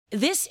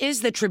This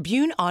is the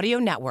Tribune Audio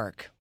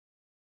Network.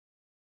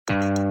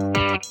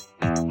 Hi.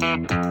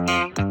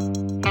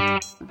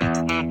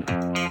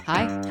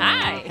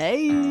 Hi.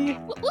 Hey.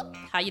 Whoop, whoop.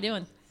 How you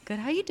doing? Good.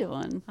 How you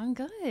doing? I'm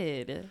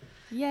good.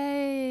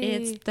 Yay.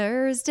 It's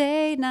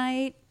Thursday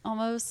night,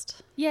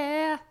 almost.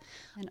 yeah.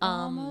 And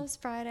almost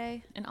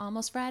Friday. And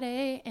almost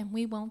Friday, and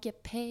we won't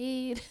get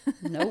paid.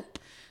 Nope.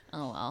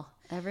 Oh well.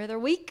 Every other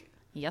week.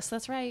 Yes,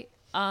 that's right.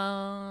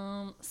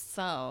 So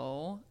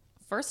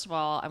first of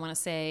all, I want to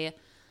say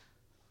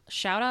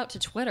shout out to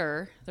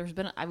Twitter.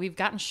 We've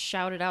gotten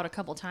shouted out a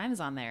couple times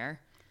on there.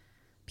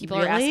 People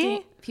are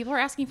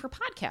asking for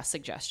podcast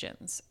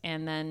suggestions,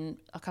 and then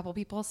a couple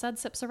people said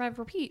sip, survive,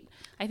 repeat.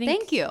 I think.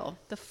 Thank you.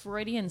 The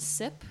Freudian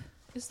Sip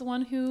is the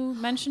one who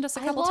mentioned us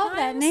a I couple love times.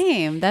 that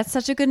name. That's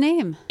such a good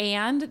name.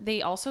 And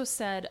they also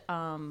said,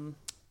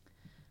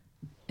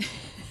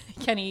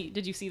 Kenny,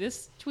 did you see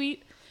this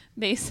tweet?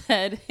 They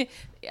said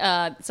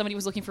somebody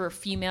was looking for a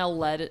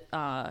female-led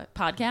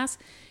podcast,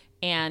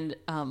 and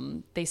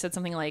they said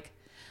something like,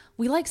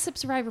 "We like Sip,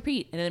 Survive,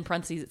 Repeat," and then in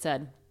parentheses it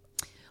said,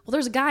 "Well,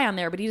 there's a guy on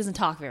there, but he doesn't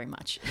talk very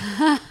much."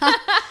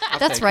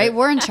 That's right.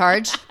 We're in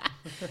charge.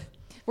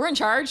 We're in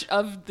charge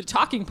of the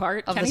talking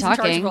part. Of Kenny's the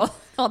talking. in charge of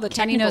all the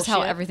Kenny technical knows how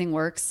shit. everything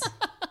works.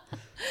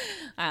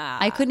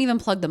 I couldn't even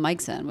plug the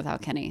mics in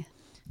without Kenny.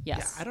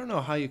 Yes. I don't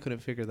know how you couldn't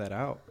figure that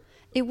out.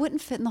 It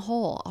wouldn't fit in the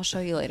hole. I'll show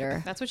you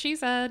later. That's what she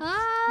said.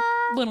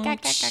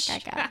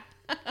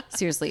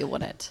 Seriously, it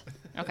wouldn't.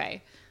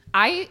 Okay.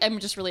 I am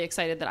just really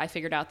excited that I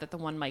figured out that the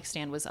one mic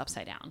stand was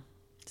upside down.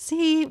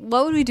 See,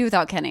 what would we do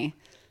without Kenny?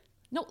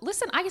 No,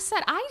 listen, I said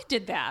I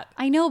did that.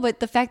 I know,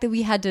 but the fact that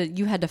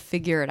you had to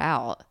figure it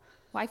out.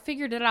 Well, I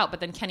figured it out, but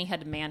then Kenny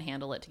had to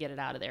manhandle it to get it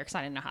out of there because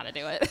I didn't know how to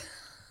do it.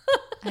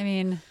 I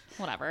mean,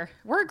 Whatever.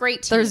 We're a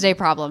great team. Thursday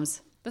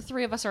problems. The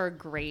three of us are a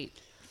great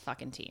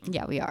fucking team.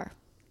 Yeah, we are.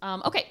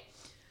 Okay.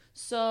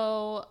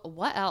 So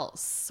what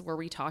else were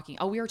we talking?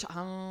 Oh, we were trying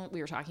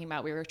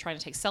to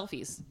take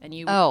selfies, and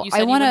you said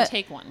you wouldn't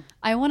take one.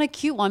 I want a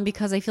cute one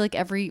because I feel like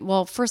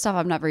first off,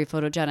 I'm not very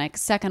photogenic.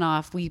 Second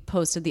off, we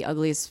posted the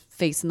ugliest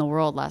face in the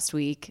world last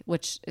week,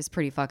 which is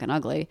pretty fucking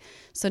ugly.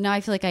 So now I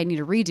feel like I need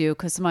a redo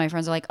because some of my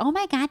friends are like, "Oh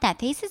my God, that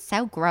face is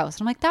so gross."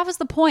 And I'm like, that was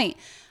the point.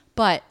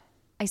 But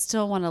I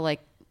still want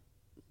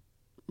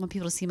want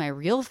people to see my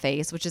real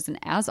face, which isn't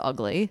as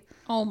ugly.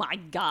 Oh my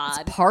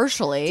God.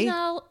 Partially.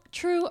 Now,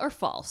 true or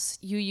false?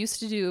 You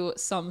used to do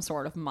some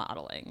sort of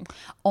modeling.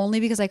 Only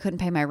because I couldn't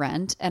pay my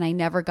rent and I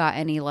never got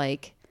any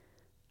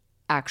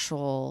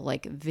actual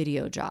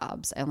video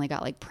jobs. I only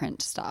got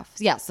print stuff.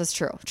 Yes, that's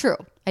true. True.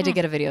 I did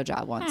get a video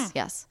job once.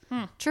 Yes.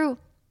 True.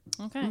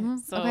 Okay.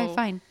 So, Okay,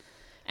 fine.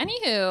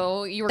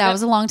 Anywho, That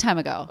was a long time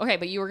ago. Okay,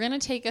 but you were going to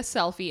take a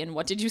selfie, and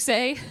what did you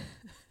say?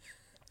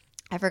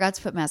 I forgot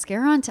to put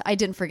mascara on. I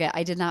didn't forget.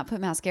 I did not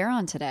put mascara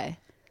on today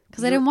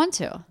because I didn't want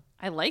to.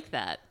 I like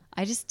that.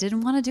 I just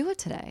didn't want to do it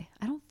today.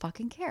 I don't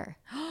fucking care.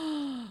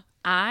 And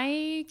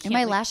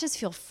my lashes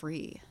feel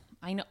free.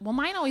 I know. Well,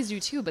 mine always do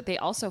too, but they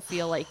also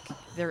feel like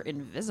they're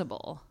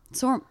invisible.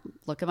 So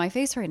look at my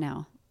face right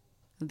now.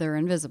 They're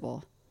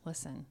invisible.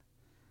 Listen,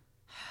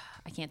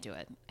 I can't do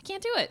it. I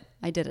can't do it.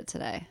 I did it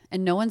today.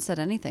 And no one said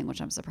anything,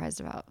 which I'm surprised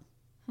about.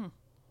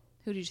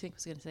 Who did you think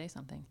was going to say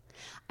something?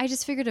 I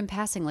just figured in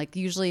passing,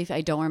 usually if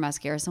I don't wear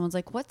mascara, someone's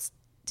like,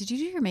 did you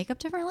do your makeup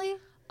differently?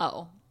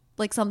 Oh.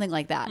 Something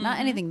like that. Not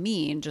anything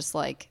mean, just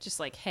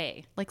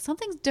hey.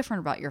 Something's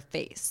different about your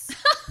face.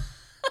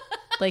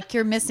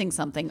 You're missing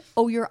something.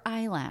 Oh, your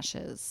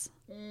eyelashes.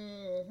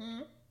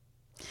 Mm-hmm.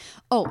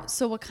 Oh,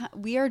 so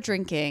we are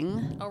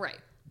drinking Oh, right.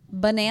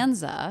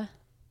 Bonanza,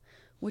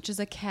 which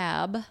is a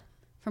cab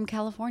from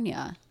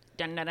California.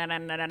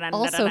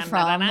 Also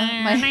from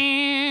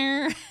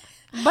my...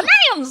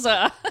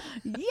 Bonanza.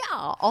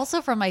 Yeah,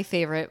 also from my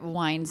favorite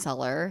wine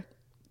cellar,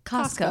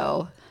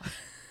 Costco.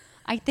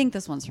 I think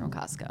this one's from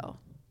Costco.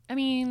 I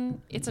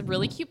mean, it's a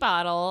really cute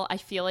bottle. I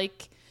feel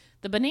like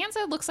the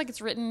Bonanza looks like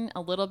it's written a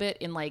little bit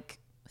in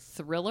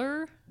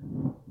thriller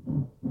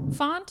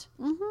font.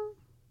 Mm-hmm.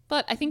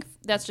 But I think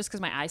that's just because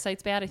my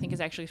eyesight's bad. I think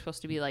it's actually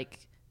supposed to be like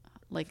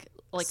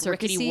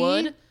rickety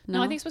wood. No,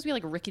 I think it's supposed to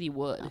be rickety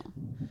wood. No.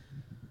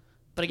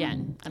 But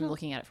again, I'm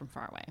looking at it from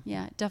far away.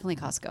 Yeah, definitely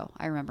Costco.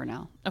 I remember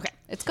now. Okay.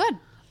 It's good.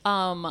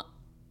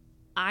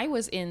 I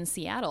was in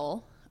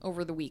Seattle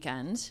over the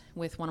weekend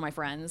with one of my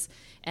friends,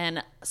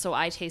 and so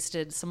I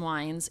tasted some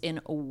wines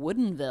in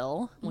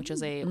Woodinville, which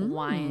is a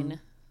wine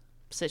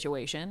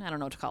situation. I don't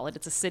know what to call it.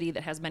 It's a city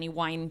that has many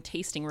wine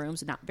tasting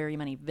rooms, not very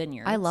many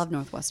vineyards. I love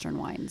Northwestern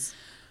wines.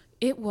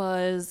 It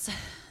was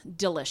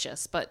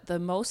delicious, but the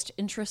most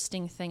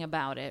interesting thing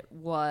about it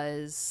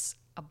was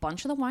a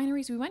bunch of the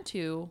wineries we went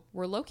to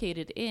were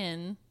located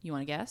in, you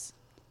want to guess?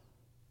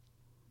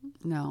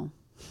 No.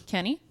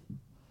 Kenny?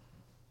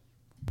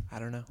 I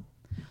don't know.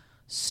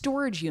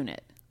 Storage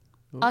unit.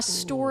 A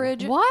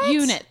storage What?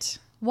 unit.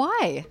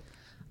 Why?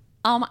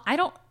 I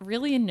don't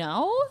really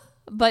know,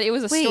 but it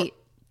was a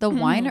the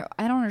wine.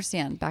 I don't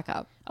understand. Back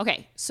up.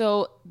 Okay,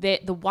 so the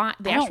don't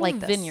actual like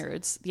this.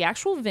 vineyards, the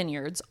actual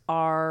vineyards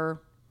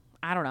are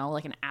I don't know,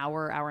 like an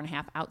hour, hour and a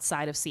half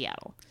outside of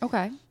Seattle.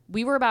 Okay.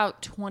 We were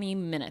about 20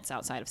 minutes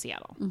outside of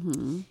Seattle.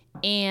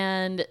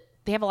 And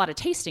they have a lot of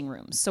tasting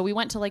rooms. So we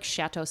went to like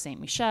Chateau Saint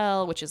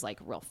Michel, which is like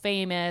real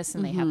famous.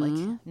 And they have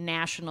like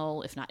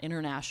national, if not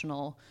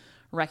international,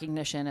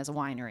 recognition as a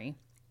winery.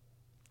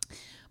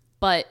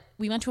 But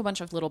we went to a bunch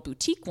of little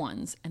boutique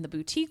ones. And the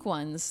boutique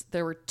ones,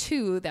 there were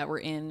 2 that were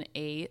in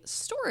a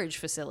storage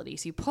facility.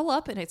 So you pull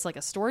up and it's like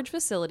a storage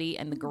facility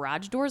and the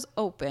garage doors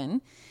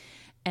open.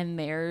 And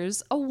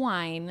there's a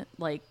wine,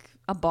 like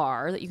a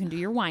bar that you can do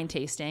your wine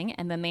tasting.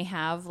 And then they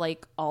have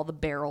like all the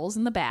barrels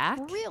in the back.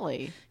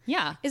 Really?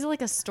 Yeah. Is it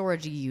like a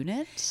storage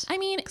unit? I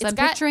mean, it's I'm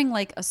picturing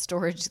like a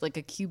storage, like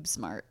a Cube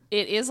Smart.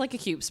 it is like a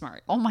Cube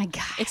Smart, Oh my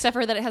God. except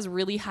for that it has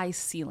really high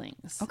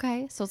ceilings.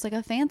 Okay. So it's like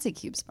a fancy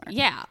Cube Smart.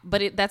 Yeah,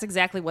 but that's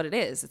exactly what it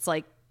is. It's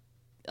like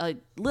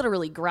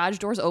literally garage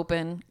doors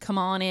open. Come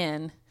on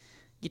in,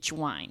 get your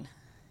wine.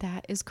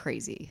 That is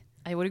crazy.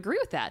 I would agree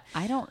with that.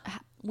 I don't.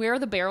 Where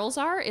the barrels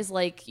are is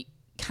like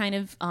kind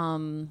of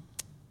cordoned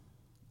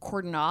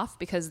off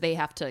because they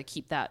have to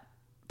keep that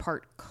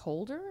part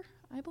colder,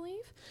 I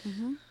believe.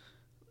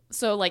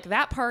 So like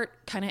that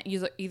part kind of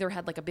either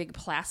had like a big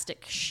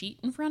plastic sheet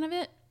in front of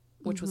it,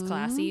 which was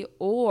classy,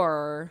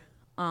 or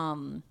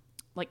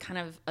like kind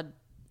of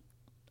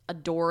a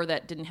door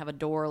that didn't have a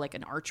door, like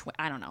an archway.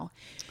 I don't know.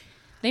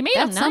 They made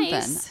That's them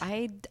nice.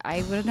 something.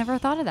 I would have never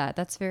thought of that.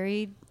 That's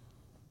very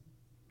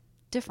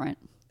different.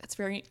 That's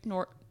very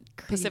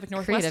Pacific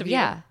Northwest Creative. of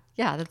you.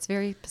 Yeah, that's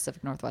very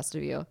Pacific Northwest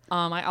of you.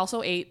 I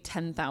also ate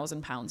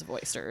 10,000 pounds of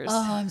oysters.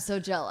 Oh, I'm so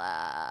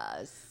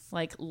jealous.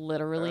 Like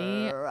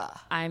literally,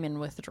 I'm in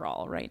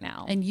withdrawal right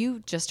now. And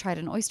you just tried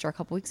an oyster a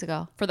couple weeks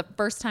ago. For the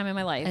first time in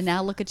my life. And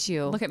now look at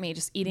you. Look at me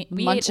just eating.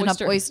 Munching up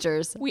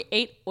oysters. We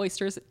ate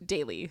oysters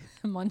daily.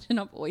 Munching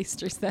up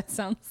oysters. That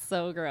sounds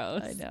so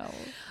gross. I know.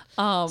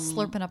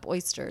 Slurping up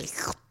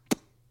oysters.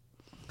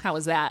 How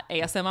was that?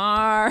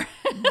 ASMR.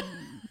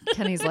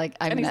 Kenny's like,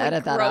 I'm going Kenny's to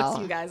edit that gross,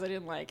 out. you guys. I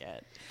didn't like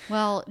it.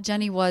 Well,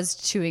 Jenny was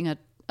chewing a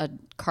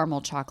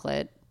caramel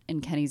chocolate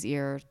in Kenny's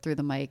ear through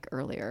the mic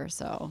earlier,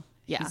 so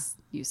Yeah. he's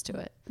used to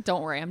it.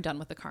 Don't worry. I'm done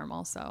with the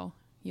caramel, so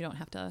you don't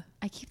have to.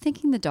 I keep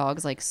thinking the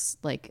dog's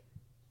like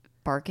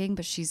barking,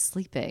 but she's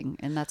sleeping,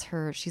 and that's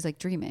her. She's like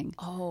dreaming.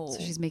 Oh. So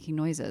she's making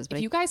noises. But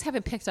If you guys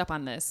haven't picked up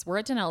on this, we're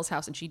at Danelle's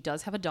house, and she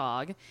does have a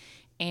dog,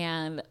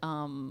 and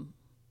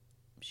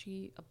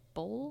she a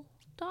bulldog?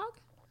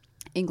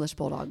 English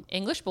bulldog.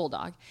 English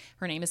bulldog.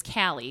 Her name is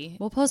Callie,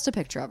 We'll post a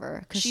picture of her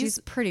because she's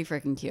pretty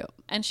freaking cute.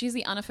 and she's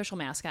the unofficial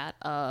mascot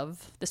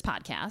of this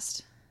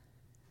podcast.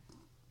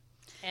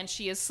 And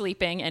she is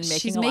sleeping and making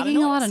She's a lot of making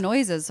noise. a lot of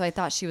noises, so I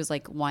thought she was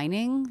like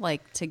whining,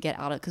 like to get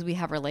out of, because we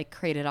have her like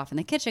crated off in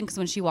the kitchen because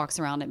when she walks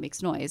around it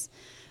makes noise.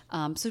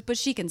 But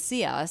she can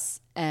see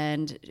us,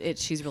 and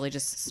she's really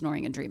just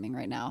snoring and dreaming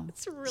right now.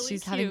 It's really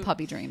she's having cute.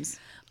 puppy dreams.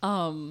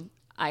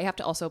 I have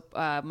to also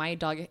my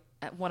dog,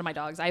 one of my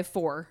dogs. I have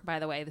 4, by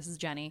the way. This is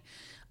Jenny.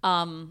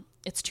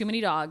 It's too many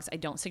dogs. I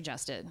don't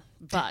suggest it.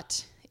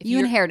 But if You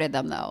you're- inherited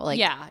them though, like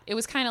yeah, it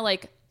was kind of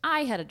like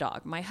I had a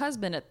dog. My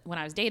husband, when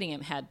I was dating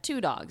him, had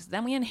 2 dogs.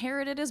 Then we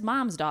inherited his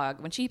mom's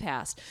dog when she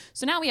passed.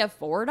 So now we have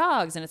 4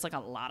 dogs, and it's like a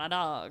lot of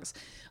dogs.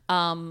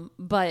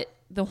 But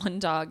the one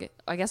dog,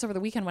 I guess over the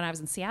weekend when I was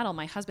in Seattle,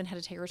 my husband had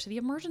to take her to the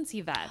emergency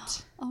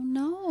vet. Oh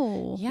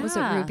no, was it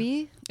Yeah.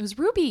 Ruby? It was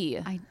Ruby.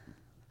 I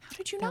How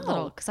did you that know?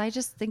 little because I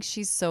just think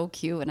she's so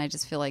cute, and I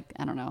just feel like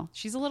I don't know.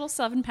 She's a little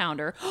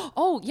 7-pounder.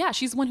 Oh yeah,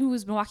 she's the one who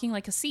was walking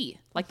like a C,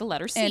 like the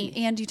letter C.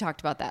 And you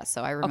talked about that,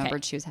 so I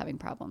remembered she was having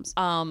problems.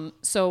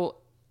 So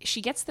she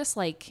gets this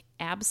like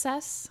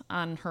abscess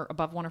on her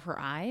above one of her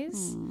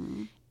eyes,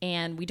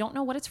 and we don't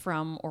know what it's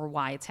from or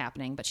why it's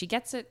happening, but she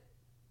gets it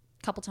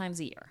a couple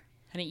times a year,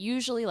 and it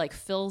usually like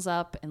fills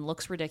up and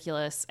looks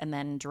ridiculous and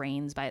then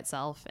drains by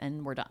itself,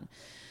 and we're done.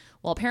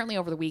 Well, apparently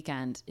over the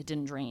weekend it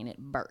didn't drain; it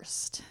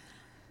burst.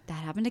 That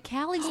happened to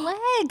Callie's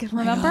leg.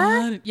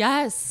 Remember?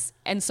 Yes.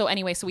 And so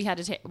anyway, so we had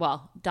to take,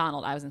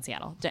 Donald, I was in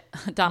Seattle.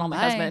 Donald, my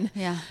Bye. husband.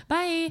 Yeah.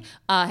 Bye.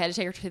 Had to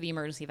take her to the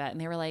emergency vet, and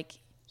they were like,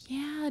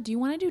 yeah, do you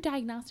want to do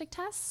diagnostic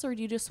tests or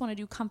do you just want to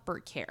do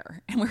comfort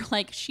care? And we're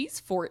like, she's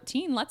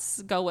 14.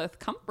 Let's go with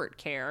comfort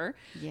care.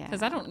 Yeah.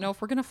 Because I don't know if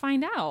we're going to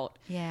find out.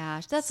 Yeah,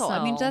 that's old.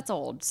 I mean, So- that's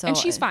old. So And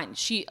she's fine.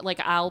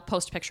 I'll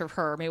post a picture of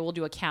her. Maybe we'll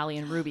do a Callie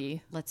and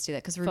Ruby. Let's do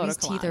that because Ruby's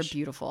teeth are collage.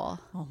 beautiful.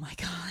 Oh my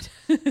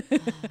God.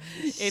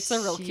 It's a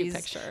real cute She's-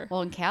 picture.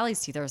 Well, and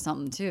Callie's teeth are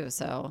something too.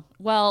 So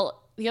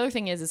Well, the other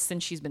thing is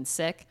since she's been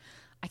sick,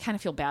 I kind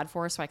of feel bad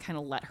for her, so I kind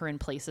of let her in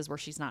places where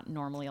she's not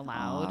normally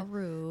allowed. Aw,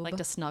 Rube. Like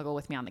to snuggle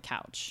with me on the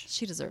couch.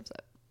 she deserves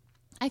it.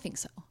 I think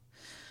so.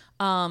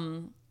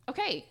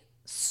 Okay,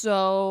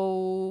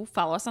 so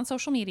follow us on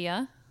social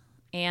media.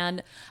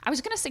 And I was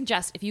going to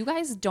suggest if you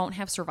guys don't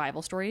have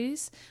survival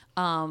stories,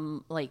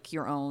 like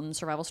your own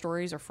survival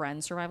stories or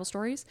friends' survival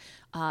stories,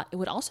 it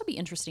would also be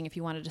interesting if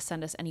you wanted to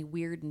send us any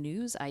weird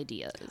news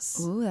ideas.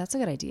 Ooh, that's a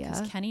good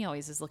idea. Kenny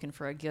always is looking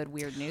for a good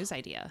weird news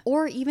idea.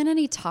 Or even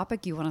any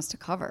topic you want us to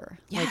cover.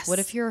 Like, what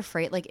Yes. if you're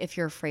afraid? Like, if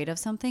you're afraid of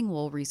something,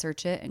 we'll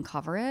research it and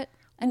cover it.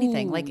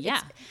 Anything. Ooh, Like,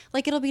 yeah.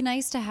 like it'll be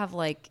nice to have,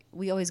 like,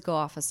 we always go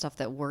off of stuff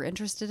that we're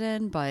interested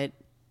in, but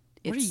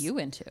What are it's- you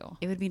into?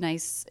 It would be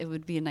nice. It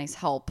would be a nice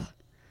help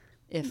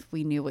if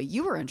we knew what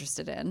you were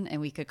interested in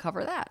and we could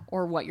cover that.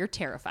 Or what you're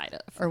terrified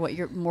of? Or what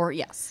you're more,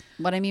 yes.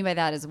 What I mean by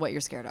that is what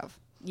you're scared of.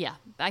 Yeah,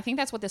 I think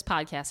that's what this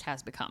podcast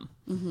has become.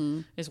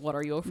 Is what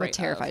are you afraid What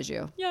terrifies of?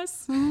 you.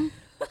 Yes.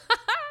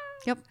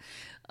 Yep.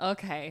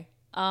 Okay.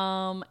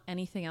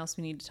 Anything else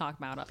we need to talk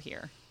about up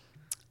here?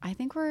 I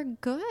think we're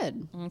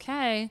good.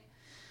 Okay.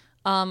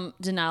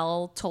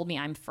 Danelle told me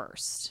I'm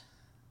first.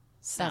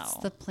 So. That's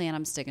the plan.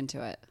 I'm sticking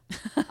to it.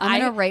 I'm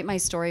going to write my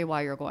story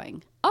while you're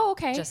going. Oh,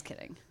 okay. Just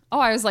kidding. Oh,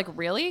 I was like,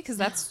 really? Because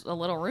that's a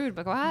little rude,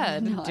 but go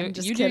ahead. No, I'm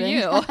just you kidding. do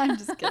you. I'm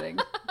just kidding.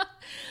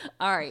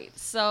 All right.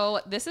 So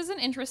this is an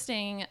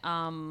interesting,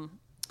 I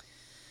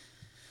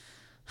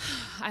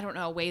don't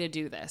know, way to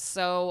do this.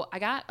 So I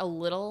got a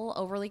little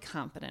overly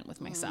confident with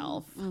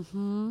myself.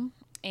 Mm-hmm.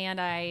 And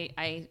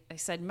I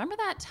said, remember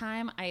that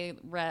time I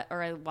read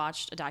or I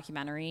watched a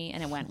documentary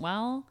and it went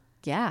well?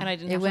 Yeah. And I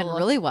didn't it have to went look-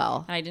 really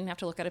well. And I didn't have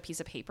to look at a piece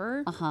of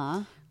paper.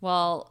 Uh-huh.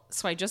 Well,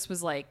 so I just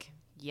was like,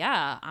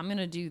 yeah, I'm going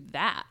to do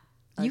that.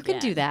 You can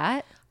do again.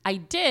 that. I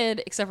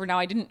did, except for now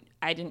I didn't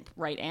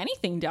write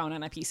anything down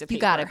on a piece of paper.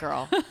 You got it,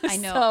 girl. I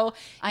know. So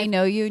I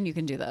know you and you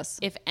can do this.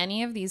 if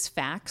any of these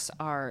facts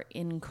are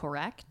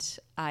incorrect,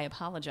 I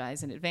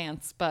apologize in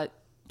advance, but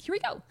here we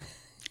go.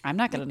 I'm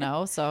not going to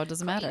know, so it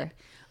doesn't matter.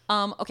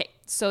 Okay,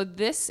 so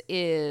this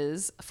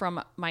is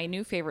from my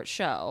new favorite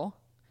show,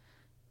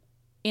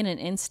 In an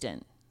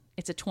Instant.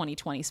 It's a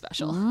 2020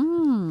 special.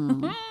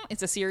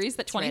 It's a series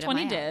that right up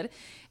 2020 my did,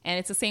 and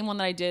it's the same one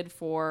that I did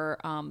for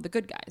The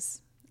Good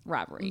Guys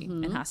robbery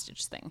and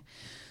hostage thing.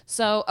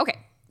 So, okay,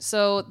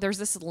 so there's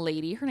this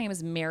lady. Her name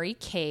is Mary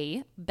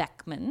Kay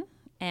Beckman,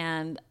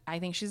 and I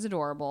think she's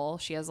adorable.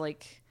 She has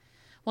like,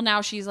 well,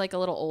 now she's like a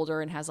little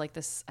older and has like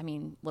this,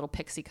 little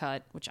pixie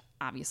cut, which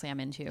obviously I'm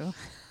into.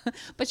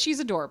 But she's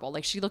adorable.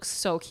 Like, she looks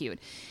so cute.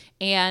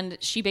 And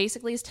she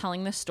basically is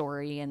telling this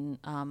story. And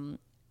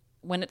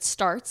when it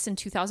starts in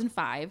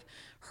 2005,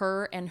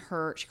 her and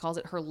she calls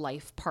it her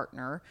life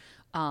partner,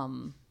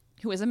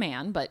 who is a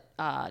man, but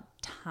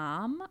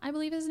Tom, I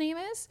believe his name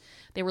is,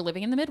 they were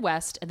living in the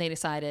Midwest and they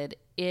decided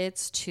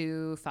it's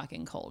too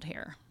fucking cold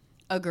here.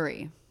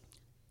 Agree.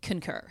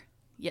 Concur.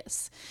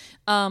 Yes.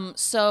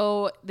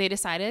 So they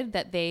decided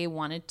that they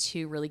wanted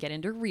to really get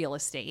into real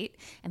estate,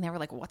 and they were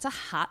like, what's a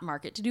hot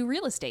market to do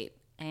real estate?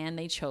 And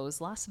they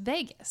chose Las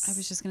Vegas. I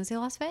was just going to say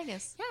Las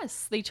Vegas.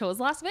 Yes, they chose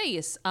Las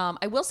Vegas.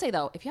 I will say,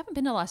 though, if you haven't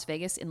been to Las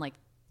Vegas in like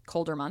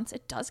colder months,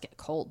 it does get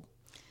cold.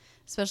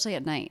 Especially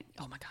at night.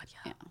 Oh my God,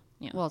 yeah.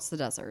 Yeah. Well, it's the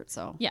desert,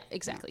 so. Yeah,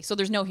 exactly. So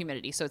there's no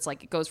humidity. So it's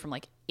like, it goes from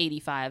like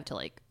 85 to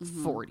like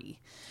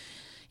 40.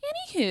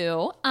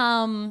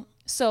 Anywho,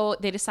 so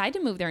they decide to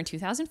move there in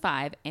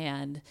 2005,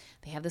 and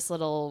they have this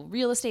little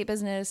real estate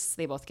business.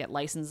 They both get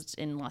licensed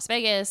in Las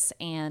Vegas,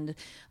 and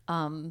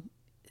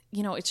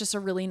it's just a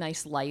really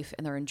nice life,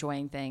 and they're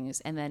enjoying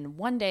things. And then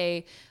one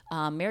day,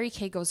 Mary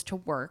Kay goes to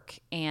work,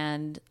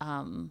 and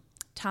Tom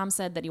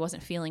said that he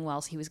wasn't feeling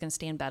well, so he was going to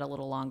stay in bed a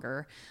little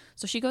longer.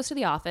 So she goes to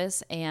the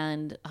office,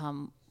 and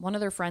one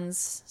of their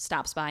friends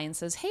stops by and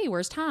says, "Hey,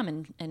 where's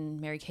Tom?" And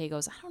Mary Kay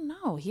goes, "I don't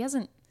know.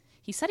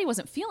 He said he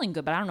wasn't feeling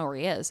good, but I don't know where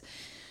he is."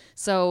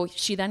 So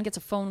she then gets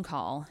a phone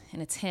call,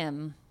 and it's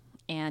him,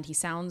 and he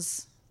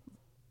sounds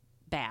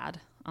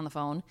bad on the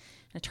phone.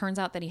 And it turns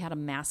out that he had a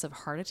massive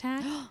heart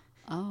attack.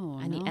 Oh,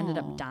 And he ended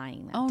up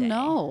dying that Oh, day.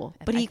 no.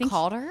 But I he think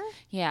called her?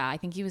 Yeah, I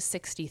think he was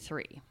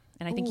 63.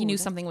 And I think he Ooh, knew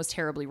that's- something was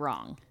terribly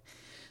wrong.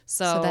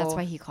 So that's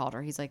why he called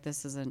her. He's like,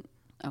 this isn't,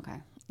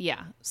 okay.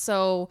 Yeah.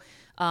 So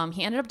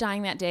he ended up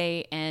dying that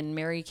day, and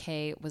Mary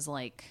Kay was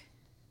like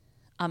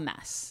a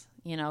mess.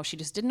 She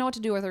just didn't know what to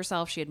do with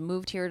herself. She had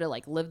moved here to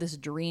like live this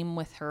dream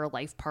with her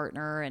life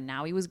partner, and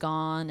now he was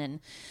gone, and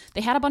they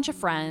had a bunch of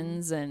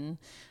friends, and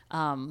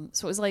so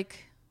it was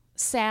like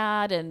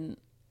sad, and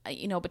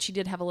but she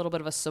did have a little bit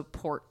of a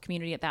support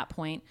community at that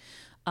point.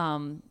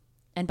 And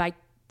by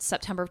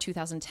September of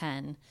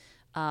 2010,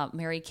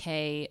 Mary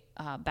Kay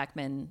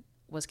Beckman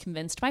was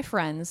convinced by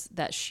friends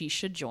that she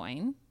should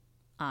join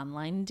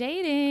online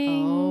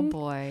dating. Oh,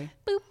 boy.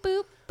 Boop,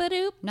 boop,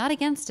 ba-doop. Not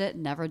against it.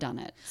 Never done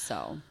it.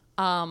 So.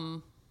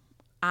 In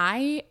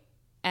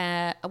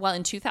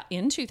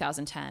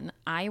 2010,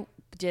 I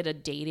did a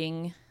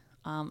dating,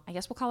 I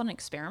guess we'll call it an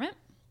experiment,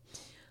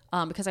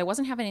 because I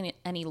wasn't having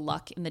any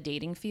luck in the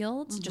dating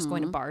fields, just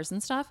going to bars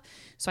and stuff.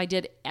 So I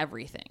did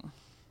everything.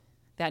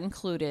 That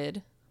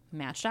included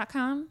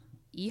Match.com,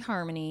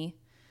 eHarmony,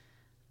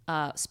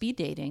 speed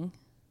dating.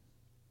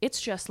 It's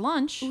Just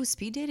Lunch. Ooh,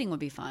 speed dating would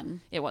be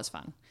fun. It was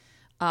fun.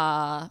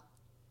 Yeah,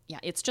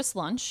 It's Just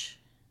Lunch.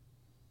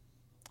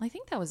 I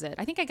think that was it.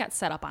 I think I got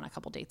set up on a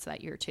couple dates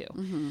that year too.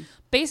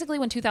 Basically,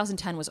 when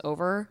 2010 was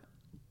over,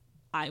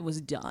 I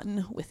was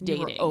done with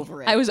dating. were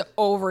over it. I was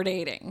over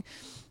dating.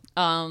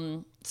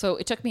 So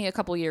it took me a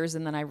couple years,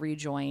 and then I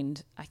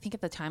rejoined. I think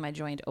at the time I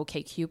joined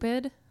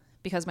OkCupid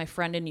because my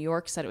friend in New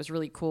York said it was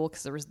really cool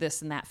because there was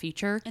this and that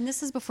feature. And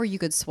this is before you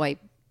could swipe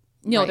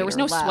No, right there was or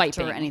no left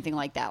swiping or anything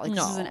like that. Like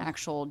this is an No.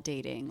 actual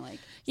dating like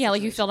Yeah,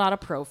 like you situation. filled out a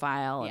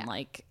profile Yeah. and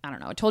like I don't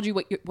know, it told you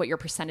what your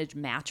percentage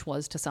match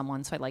was to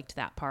someone, so I liked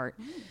that part.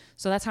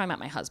 So that's how I met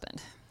my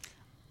husband.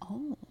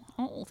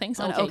 Oh, thanks,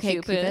 On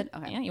OkCupid. OkCupid?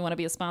 Okay. Yeah, you want to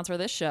be a sponsor of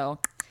this show?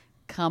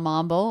 Come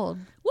on bold.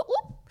 Whoop,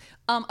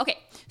 whoop. Okay,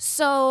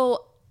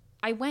 so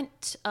I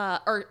went,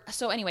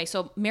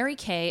 so Mary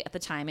Kay at the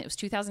time, it was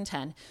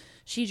 2010,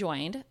 she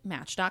joined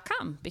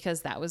Match.com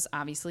because that was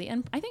obviously,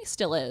 and I think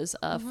still is,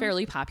 a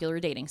fairly popular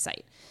dating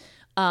site.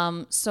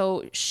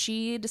 So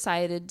she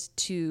decided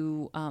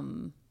to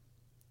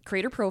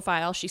create her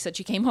profile. She said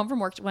she came home from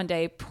work one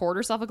day, poured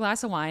herself a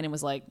glass of wine, and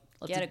was like,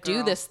 let's Get it, do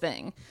girl. this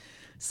thing.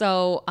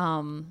 So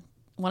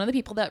one of the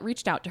people that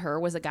reached out to her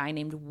was a guy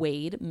named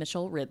Wade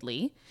Mitchell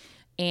Ridley.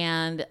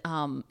 And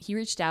he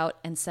reached out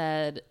and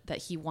said that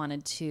he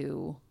wanted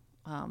to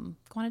go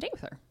on a date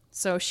with her.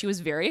 So she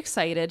was very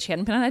excited. She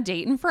hadn't been on a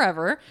date in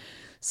forever.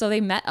 So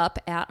they met up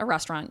at a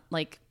restaurant,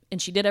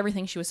 and she did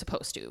everything she was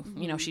supposed to.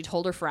 You know, she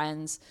told her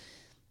friends,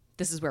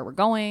 this is where we're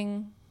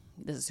going.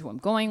 This is who I'm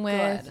going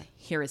with. Good.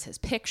 Here is his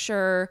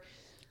picture.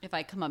 If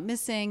I come up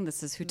missing,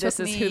 this is who took This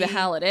me. is who the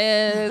hell it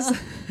is.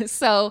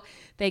 So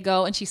they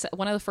go, and she said,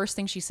 one of the first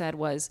things she said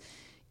was,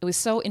 it was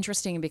so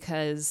interesting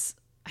because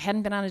I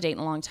hadn't been on a date in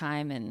a long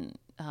time. And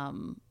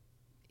when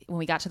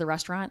we got to the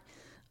restaurant,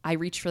 I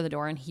reached for the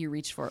door and he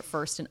reached for it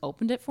first and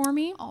opened it for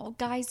me. Oh,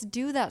 guys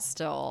do that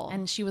still.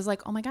 And she was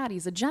like, oh my God,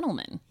 he's a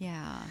gentleman.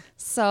 yeah.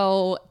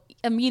 So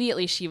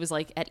immediately she was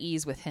like at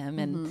ease with him,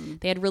 and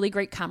they had really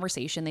great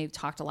conversation. They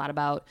talked a lot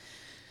about,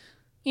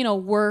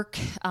 work.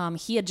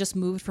 He had just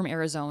moved from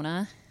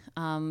Arizona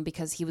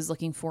because he was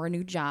looking for a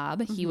new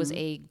job. He was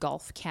a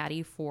golf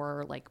caddy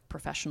for like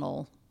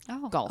professional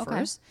Oh,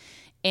 golfers.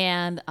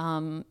 And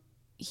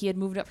he had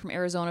moved up from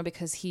Arizona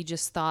because he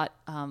just thought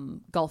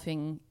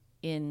golfing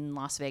in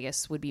Las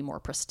Vegas would be more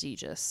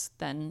prestigious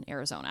than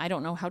Arizona. I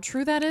don't know how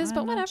true that is,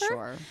 but I'm not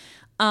whatever.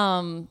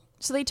 Sure.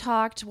 So they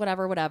talked,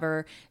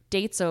 whatever.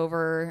 Date's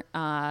over.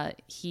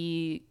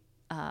 He,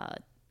 I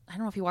don't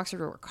know if he walks her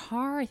to her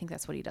car. I think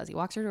that's what he does. He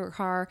walks her to her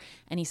car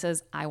and he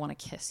says, I want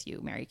to kiss you,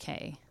 Mary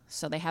Kay.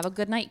 So they have a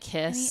goodnight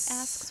And he kiss.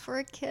 asks for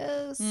a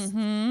kiss.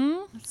 Mm-hmm.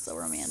 That's so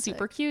romantic.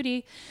 Super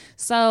cutie.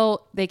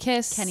 So they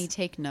kiss. Can he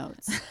take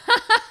notes?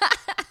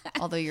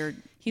 Although you've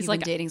like,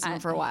 been dating someone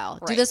for a while.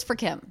 Do right. this for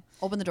Kim.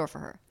 Open the door for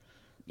her.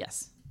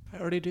 Yes. I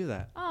already do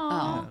that.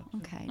 Oh,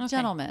 okay.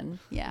 Gentlemen.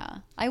 Yeah.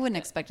 I wouldn't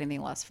expect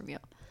anything less from you.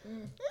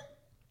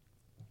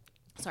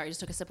 Sorry, I just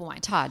took a sip of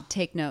wine. Todd,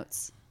 take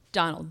notes.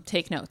 Donald,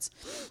 take notes.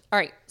 All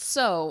right.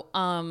 So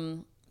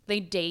they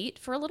date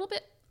for a little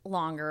bit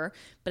longer,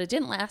 but it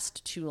didn't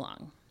last too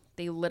long.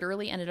 They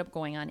literally ended up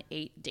going on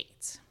 8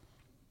 dates.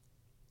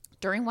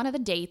 During one of the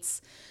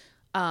dates,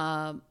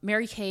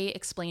 Mary Kay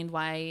explained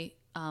why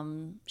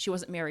she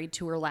wasn't married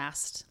to her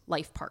last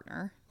life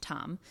partner,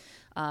 Tom.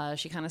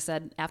 She kind of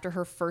said after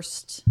her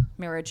first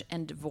marriage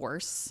and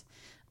divorce,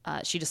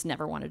 she just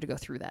never wanted to go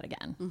through that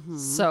again.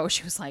 So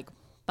she was like,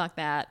 fuck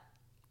that.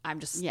 I'm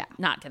just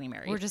not getting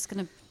married. We're just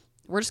going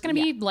to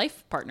be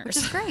life partners. Which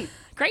is great.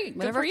 Great.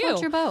 Whatever Good for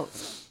floats you. your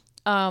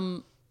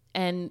boat.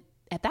 And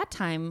at that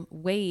time,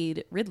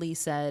 Wade Ridley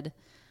said,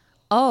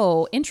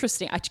 oh,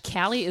 interesting.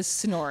 Callie is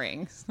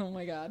snoring. Oh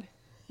my God.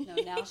 No,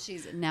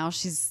 now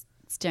she's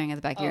staring at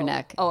the back of your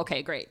neck. Oh,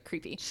 okay. Great.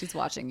 Creepy. She's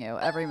watching you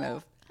every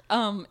move.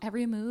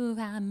 Every move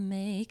I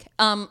make.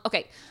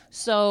 Okay.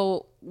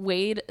 So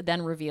Wade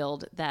then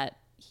revealed that,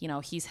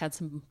 he's had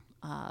some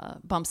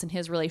bumps in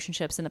his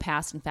relationships in the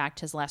past. In fact,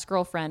 his last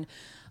girlfriend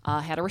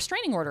had a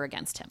restraining order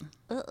against him.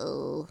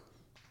 Uh-oh.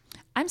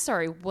 I'm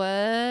sorry, what?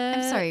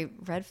 I'm sorry,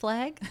 red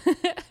flag?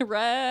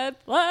 Red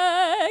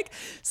flag.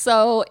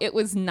 So it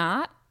was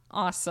not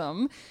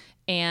awesome.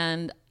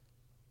 And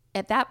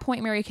at that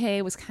point, Mary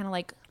Kay was kind of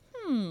like,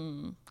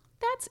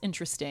 that's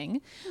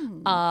interesting.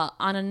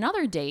 On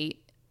another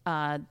date,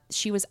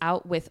 they were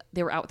out with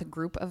a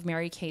group of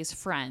Mary Kay's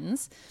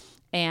friends.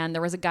 And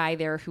there was a guy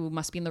there who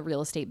must be in the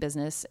real estate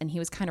business. And he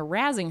was kind of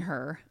razzing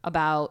her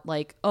about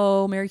like,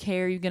 oh, Mary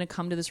Kay, are you going to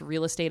come to this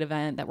real estate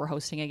event that we're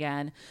hosting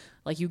again?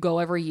 Like you go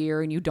every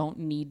year and you don't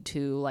need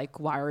to. Like,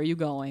 why are you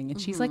going?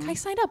 And she's like, I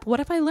signed up. What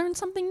if I learned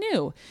something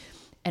new?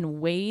 And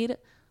Wade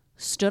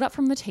stood up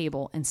from the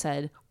table and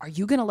said, are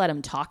you going to let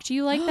him talk to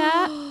you like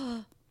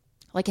that?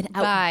 Like an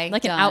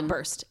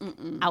outburst.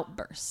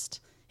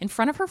 Outburst. In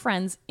front of her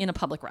friends in a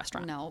public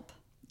restaurant. Nope.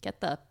 Get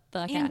the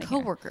fuck And out of here.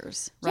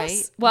 coworkers, right?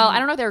 Yes. Well, I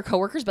don't know if they were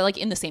coworkers, but like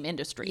in the same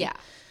industry. Yeah.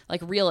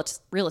 Like real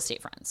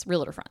estate friends,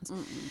 realtor friends.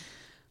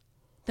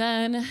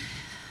 Then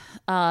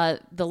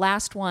the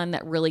last one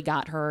that really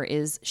got her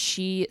is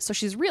she's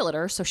a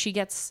realtor. So she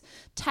gets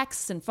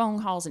texts and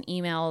phone calls and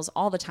emails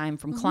all the time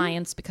from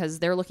clients because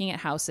they're looking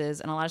at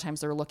houses. And a lot of times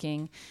they're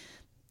looking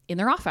in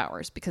their off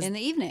hours because In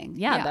the evening.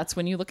 yeah, that's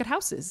when you look at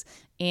houses.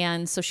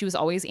 And so she was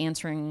always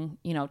answering,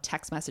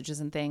 text messages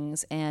and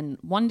things. And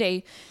one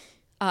day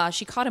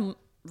she caught him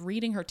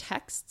reading her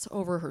texts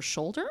over her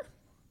shoulder.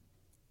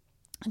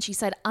 And she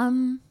said,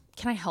 can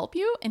I help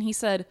you? And he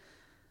said,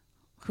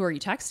 who are you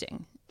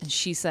texting? And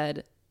she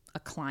said, a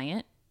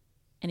client.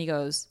 And he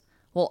goes,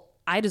 well,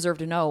 I deserve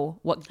to know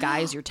what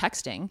guys you're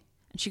texting.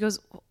 And she goes,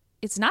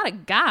 it's not a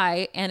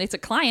guy and it's a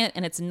client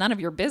and it's none of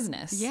your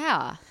business.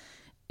 Yeah.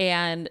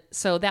 And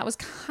so that was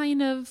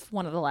kind of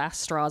one of the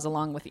last straws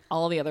along with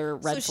all the other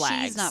red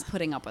flags. She's not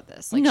putting up with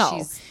this.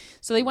 No.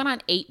 So they went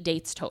on 8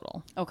 dates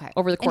total. Okay.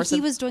 Over the course and he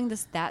of was doing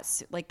this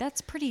that's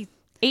pretty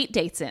 8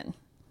 dates in.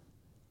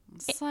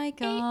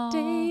 psycho. 8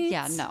 dates.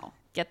 Yeah, no.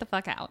 Get the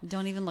fuck out.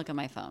 Don't even look at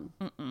my phone.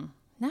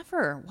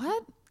 Never.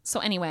 What? So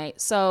anyway,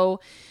 she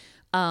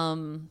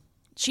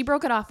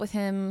broke it off with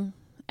him.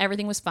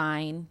 Everything was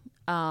fine.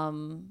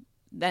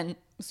 Then,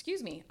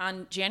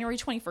 on January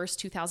 21st,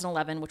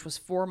 2011, which was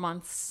 4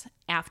 months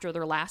after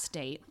their last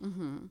date,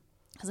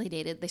 because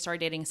they started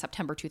dating in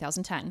September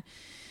 2010,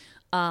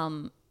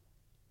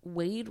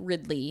 Wade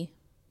Ridley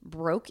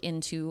broke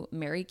into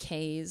Mary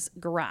Kay's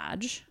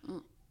garage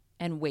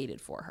and waited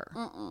for her.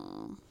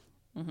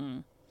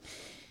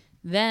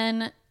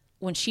 Then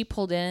when she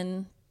pulled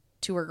in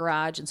to her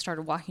garage and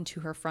started walking to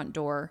her front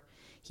door,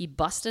 he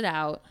busted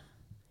out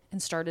and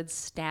started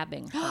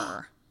stabbing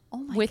her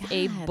with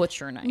a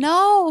butcher knife.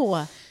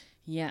 No.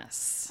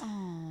 Yes.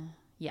 Oh,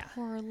 yeah.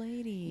 poor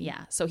lady.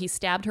 Yeah. So he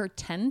stabbed her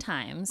 10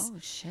 times. Oh,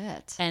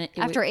 shit. And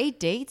after 8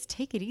 dates,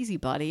 take it easy,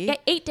 buddy.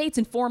 8 dates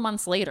and 4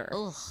 months later.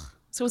 Ugh.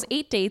 So it was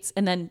 8 dates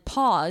and then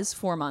pause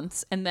 4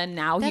 months and then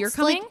now you're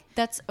coming?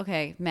 That's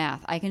okay.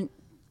 Math.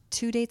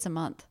 2 dates a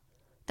month.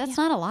 That's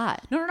not a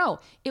lot. No.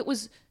 It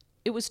was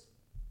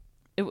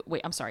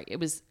I'm sorry. It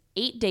was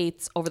 8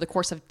 dates over the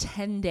course of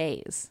 10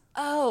 days.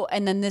 Oh,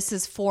 and then this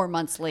is 4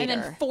 months later.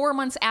 And then 4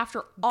 months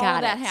after all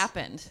that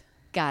happened.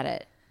 Got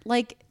it.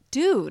 Like,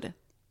 dude.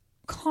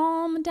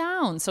 Calm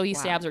down. So he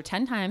stabs her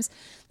 10 times.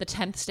 The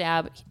 10th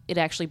stab, it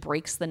actually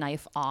breaks the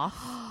knife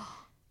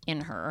off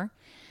in her.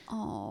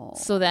 Oh.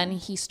 So then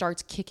he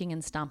starts kicking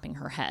and stomping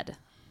her head.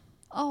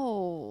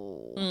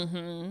 Oh.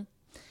 Mm-hmm.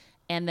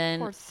 And then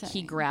Poor thing.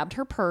 he grabbed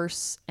her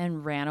purse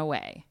and ran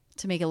away.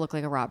 To make it look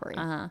like a robbery.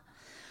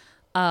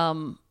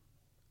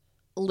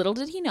 Little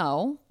did he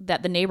know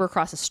that the neighbor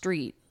across the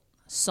street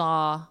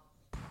saw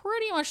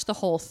pretty much the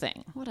whole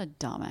thing. What a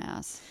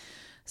dumbass.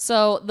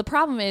 So the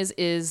problem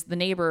is the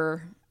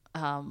neighbor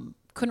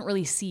couldn't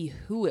really see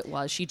who it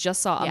was. She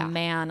just saw a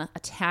man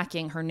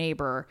attacking her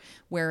neighbor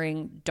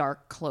wearing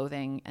dark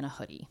clothing and a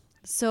hoodie.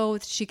 So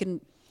she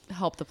can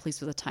help the police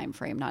with a time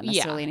frame, not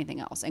necessarily anything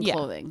else, and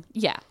clothing.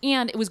 Yeah.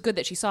 And it was good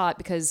that she saw it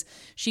because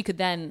she could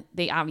then,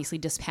 they obviously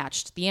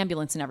dispatched the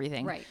ambulance and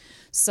everything. Right.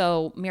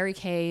 So Mary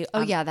Kay.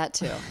 Oh, yeah, that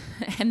too.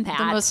 And that.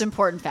 The most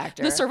important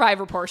factor. The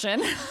survivor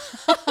portion.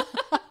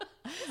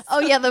 Oh,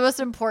 yeah, the most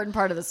important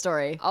part of the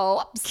story.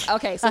 Oh,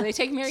 okay. So they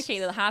take Mary Kay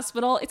to the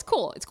hospital. It's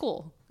cool.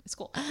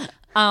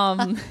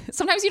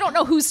 Sometimes you don't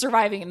know who's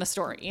surviving in the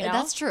story. You know?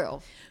 That's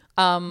true.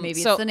 Maybe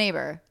it's the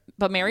neighbor.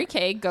 But Mary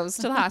Kay goes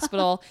to the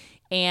hospital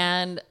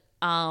and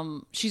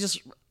she's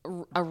just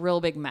a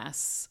real big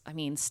mess. I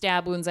mean,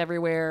 stab wounds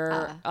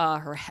everywhere.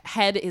 Her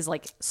head is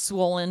like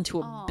swollen to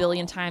a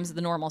billion times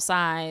the normal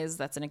size.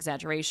 That's an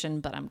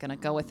exaggeration, but I'm going to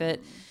go with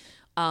it.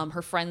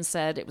 Her friend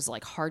said it was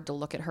like hard to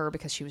look at her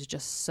because she was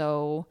just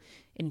so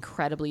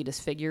incredibly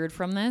disfigured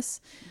from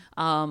this.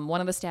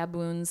 One of the stab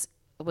wounds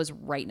was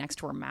right next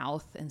to her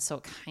mouth. And so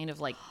it kind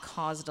of like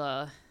caused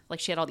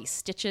she had all these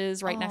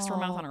stitches right next to her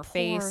mouth on her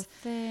face.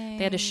 Thing.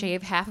 They had to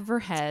shave half of her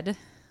head.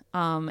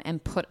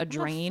 And put a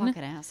drain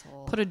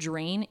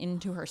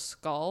into her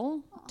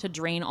skull to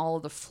drain all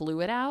of the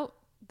fluid out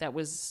that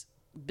was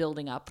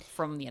building up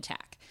from the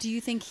attack. Do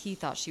you think he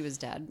thought she was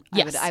dead?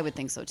 Yes. I would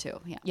think so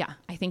too. Yeah. Yeah,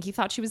 I think he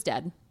thought she was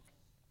dead.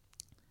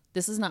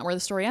 This is not where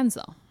the story ends,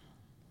 though.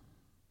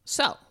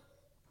 So,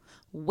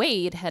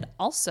 Wade had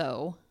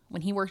also,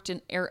 when he was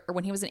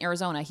in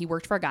Arizona, he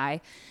worked for a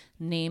guy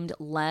named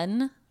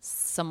Len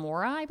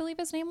Samora, I believe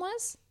his name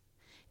was.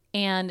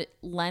 And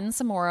Len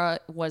Samora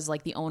was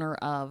like the owner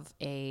of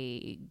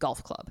a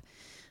golf club,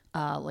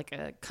 like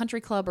a country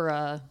club or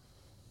a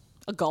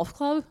golf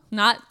club,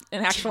 not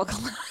an actual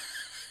club.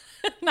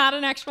 Not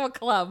an actual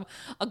club.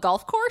 A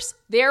golf course?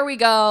 There we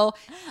go.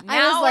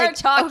 Now we're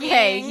talking.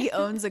 Okay, he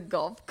owns a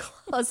golf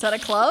club. A set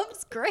of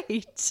clubs?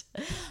 Great.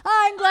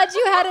 I'm glad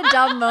you had a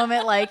dumb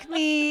moment like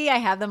me. I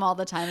have them all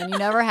the time and you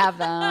never have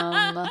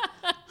them. Ha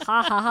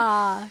ha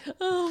ha.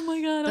 Oh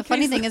my God. The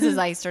funny thing is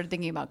I started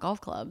thinking about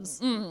golf clubs.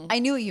 I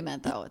knew what you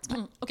meant though. It's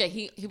fine. Okay,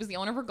 he was the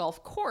owner of a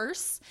golf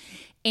course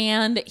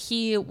and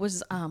he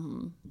was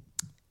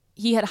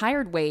he had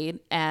hired Wade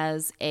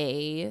as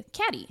a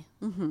caddy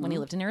when he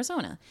lived in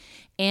Arizona.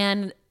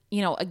 And,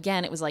 you know,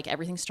 again, it was like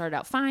everything started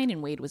out fine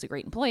and Wade was a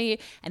great employee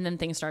and then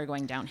things started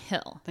going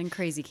downhill. Then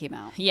crazy came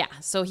out. Yeah.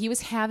 So he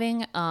was having,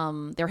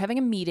 they were having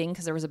a meeting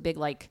because there was a big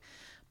like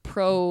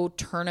pro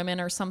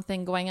tournament or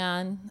something going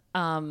on.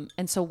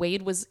 And so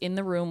Wade was in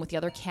the room with the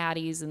other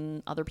caddies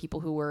and other people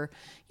who were,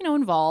 you know,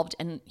 involved.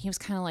 And he was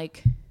kind of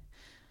like,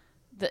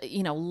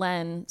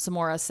 Len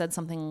Samora said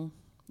something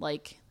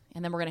like,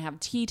 and then we're going to have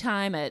tea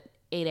time at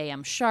 8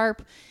 a.m.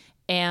 sharp.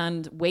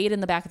 And Wade in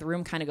the back of the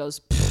room kind of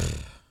goes,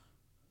 pfft.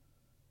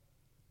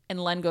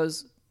 And Len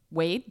goes,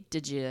 Wade,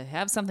 did you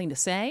have something to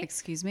say?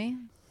 Excuse me?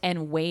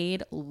 And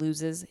Wade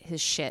loses his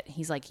shit.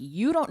 He's like,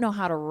 you don't know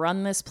how to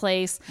run this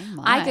place.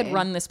 Oh I could my.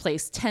 run this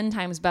place 10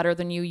 times better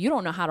than you. You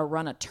don't know how to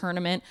run a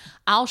tournament.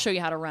 I'll show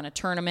you how to run a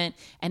tournament.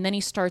 And then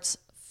he starts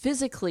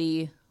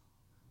physically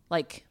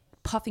like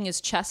puffing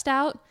his chest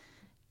out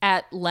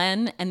at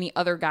Len and the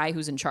other guy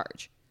who's in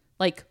charge.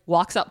 Like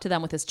walks up to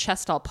them with his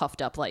chest all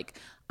puffed up like,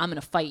 I'm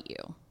going to fight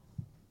you.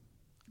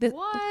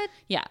 What?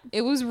 Yeah,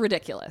 it was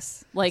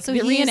ridiculous. Like So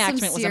the he has reenactment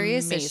some was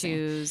serious amazing.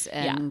 issues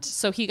Yeah. and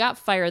So he got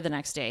fired the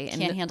next day.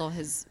 And can't handle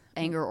his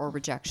anger or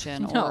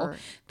rejection. no, Or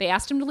they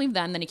asked him to leave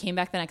then he came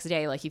back the next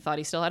day like he thought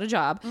he still had a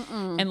job.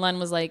 And Len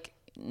was like,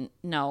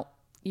 no,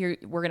 we're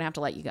going to have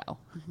to let you go.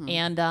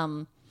 And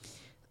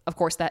of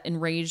course, that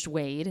enraged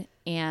Wade.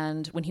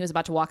 And when he was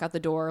about to walk out the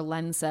door,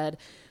 Len said,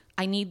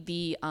 I need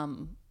the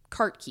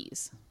cart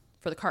keys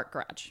for the cart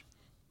garage.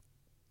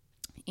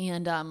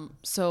 And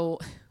so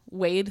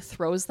Wade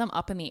throws them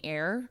up in the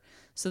air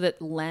so that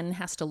Len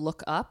has to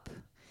look up,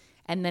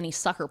 and then he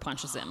sucker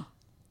punches him.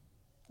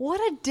 what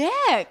a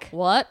dick!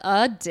 What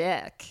a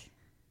dick.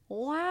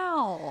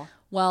 Wow.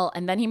 Well,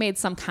 and then he made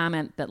some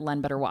comment that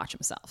Len better watch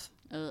himself.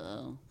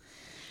 Oh.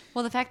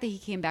 Well, the fact that he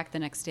came back the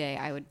next day,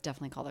 I would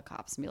definitely call the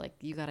cops and be like,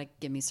 "You got to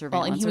give me Well,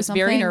 surveillance." and he or was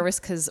very something." nervous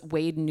because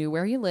Wade knew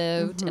where he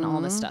lived and all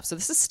this stuff. So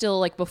this is still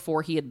like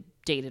before he had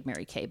dated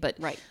Mary Kay. But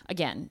Right.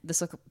 again,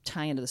 this will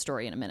tie into the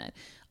story in a minute.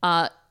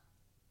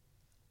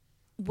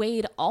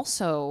 Wade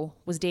also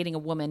was dating a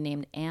woman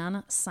named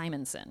Ann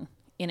Simonson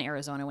in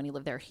Arizona when he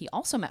lived there. He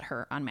also met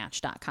her on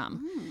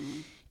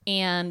Match.com.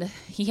 And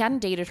he hadn't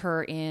dated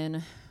her in,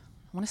 I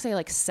want to say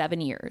like 7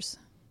 years.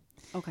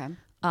 Okay.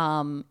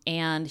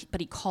 But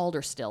he called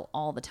her still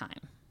all the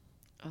time.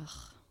 Ugh.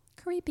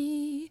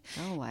 Creepy.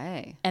 No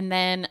way. And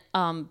then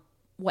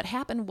what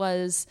happened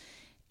was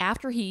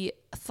after he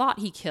thought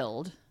he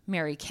killed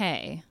Mary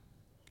Kay,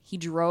 he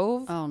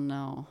drove Oh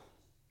no.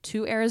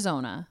 to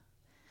Arizona,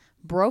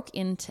 broke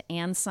into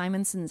Ann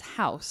Simonson's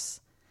house,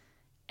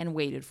 and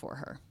waited for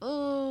her.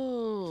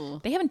 Oh.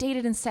 They haven't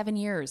dated in 7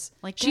 years.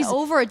 Like, get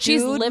over it,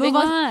 She's dude. living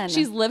Move with, on.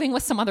 She's living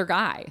with some other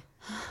guy.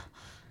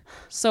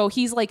 So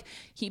he's like,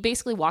 he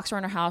basically walks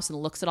around her house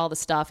and looks at all the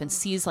stuff and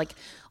sees like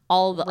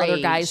all the other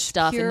Rage. guys'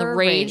 stuff, and the Pure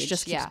rage rage,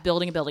 just keeps yeah.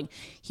 building and building.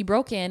 He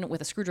broke in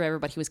with a screwdriver,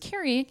 but he was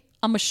carrying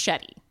a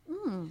machete.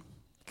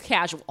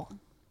 Casual.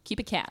 Keep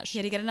it cash. He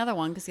had to get another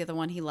one because the other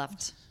one he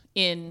left.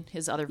 In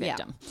his other Yeah.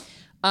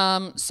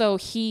 victim. So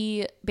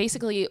he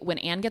basically, when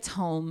Anne gets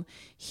home,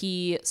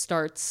 he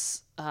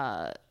starts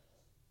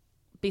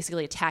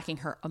basically attacking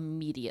her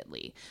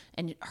immediately.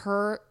 And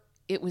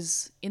it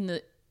was in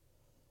the,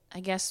 I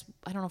guess,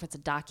 I don't know if it's a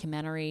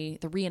documentary,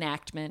 the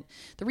reenactment,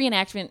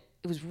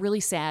 it was really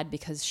sad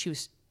because she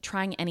was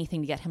trying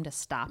anything to get him to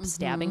stop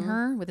stabbing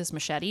her with his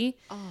machete.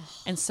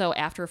 And so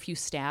after a few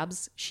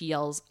stabs, she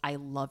yells, "I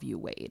love you,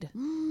 Wade,"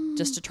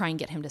 just to try and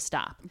get him to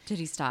stop. Did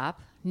he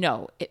stop?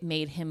 No, it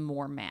made him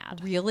more mad.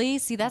 Really?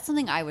 See, that's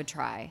something I would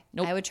try.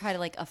 Nope. I would try to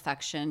like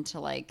affection to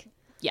like.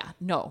 Yeah,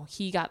 no,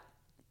 he got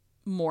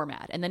more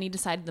mad. And then he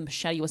decided the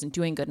machete wasn't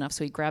doing good enough,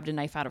 so he grabbed a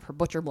knife out of her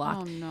butcher block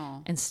Oh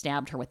no. and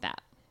stabbed her with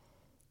that.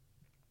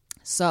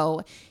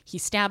 So he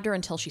stabbed her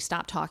until she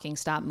stopped talking,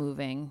 stopped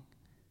moving.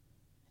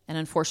 And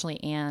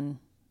unfortunately, Anne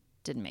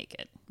didn't make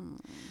it.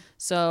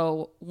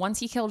 So once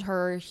he killed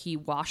her, he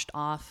washed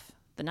off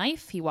the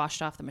knife, he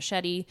washed off the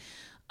machete,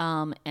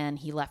 and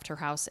he left her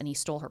house and he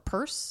stole her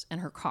purse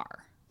and her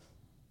car.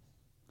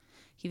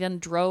 He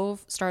then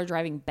started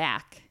driving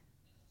back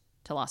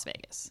to Las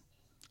Vegas.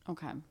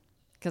 Okay.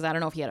 Because I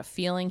don't know if he had a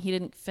feeling he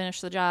didn't finish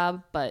the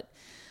job, but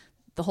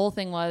the whole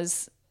thing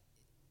was,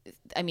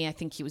 I mean, I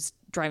think he was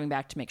driving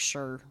back to make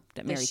sure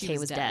that Mary she Kay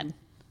was was dead. dead.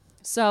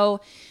 So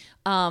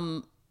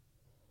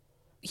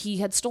he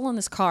had stolen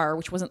this car,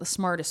 which wasn't the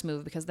smartest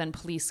move because then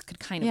police could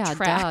kind of Yeah,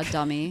 track duh,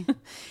 dummy.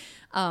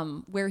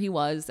 where he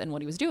was and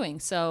what he was doing.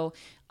 So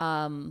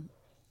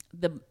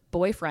the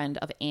boyfriend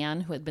of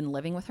Anne, who had been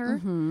living with her,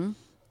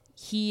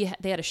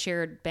 they had a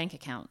shared bank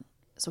account.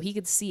 So he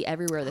could see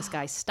everywhere this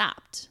guy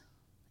stopped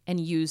and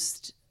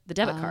used the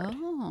debit card.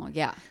 Oh,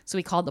 yeah. So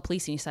he called the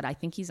police and he said, I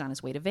think he's on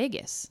his way to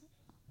Vegas,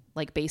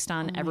 like based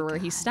on everywhere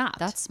he stopped.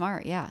 That's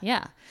smart. Yeah.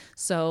 yeah.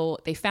 So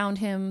they found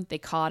him. They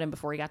caught him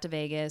before he got to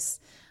Vegas.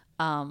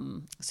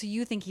 So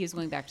you think he was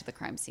going back to the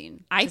crime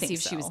scene? I to think see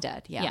if so. she was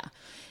dead. Yeah. Yeah.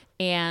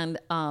 And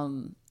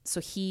so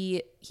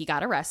he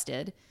got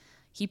arrested.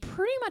 He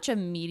pretty much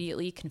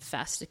immediately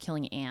confessed to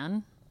killing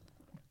Anne.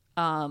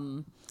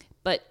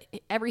 But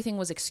everything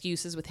was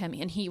excuses with him,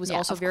 and he was Yeah,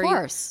 also of very.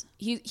 course.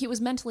 He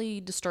was mentally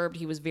disturbed.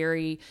 He was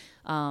very,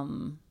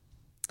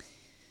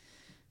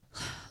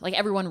 like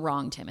everyone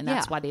wronged him, and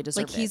that's why they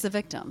deserved like he's it. a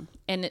victim.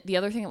 And the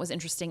other thing that was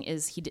interesting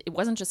is it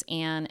wasn't just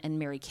Anne and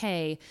Mary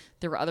Kay.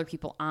 There were other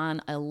people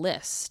on a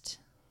list,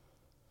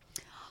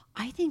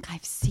 I think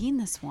I've seen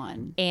this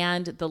one.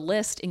 and the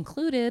list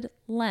included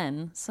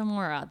Len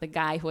Samora, the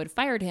guy who had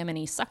fired him, and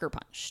he sucker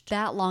punched.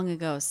 That long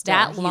ago. Still,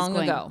 That he's long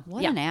going, ago.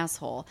 What Yeah. an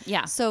asshole.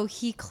 Yeah. So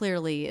he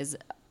clearly is,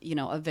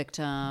 a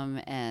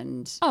victim,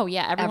 and Oh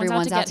yeah,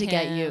 everyone's out to to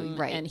get you. him,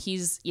 Right. And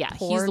he's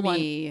Poor the one.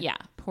 me. Yeah,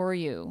 Poor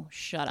you.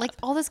 Shut up. Like,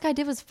 all this guy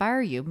did was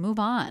fire you. Move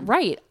on.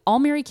 Right. All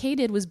Mary Kay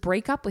did was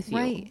break up with you.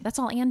 Right. That's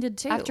all Anne did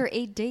too. After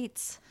 8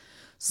 dates.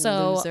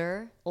 So,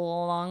 Loser.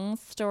 long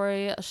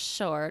story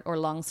short, or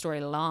long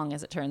story long,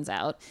 as it turns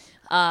out,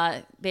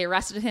 they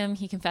arrested him.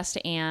 He confessed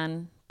to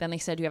Anne. Then they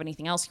said, "Do you have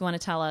anything else you want to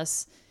tell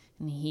us?"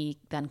 And he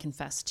then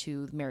confessed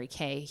to Mary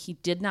Kay. He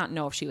did not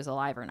know if she was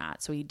alive or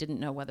not, so he didn't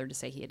know whether to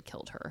say he had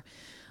killed her.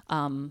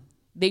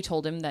 They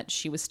told him that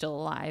she was still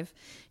alive,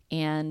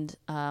 and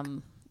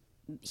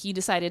he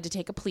decided to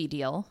take a plea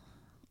deal,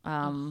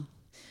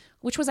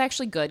 which was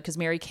actually good because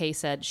Mary Kay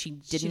said she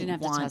didn't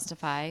have want to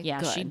testify.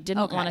 Yeah, she Good.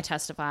 didn't Okay. want to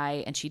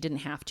testify, and she didn't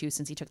have to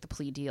since he took the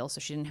plea deal, so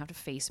she didn't have to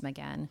face him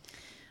again.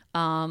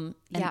 Yeah,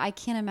 I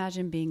can't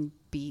imagine being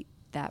beat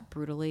that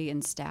brutally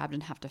and stabbed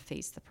and have to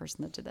face the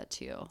person that did that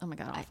to you. Oh my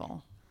God,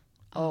 awful.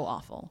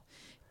 Awful.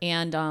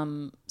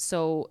 And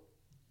so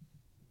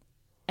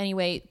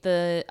anyway,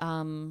 the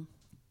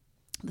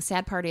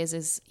sad part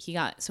is he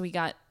got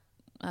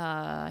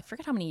I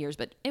forget how many years,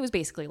 but it was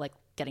basically like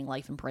getting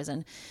life in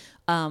prison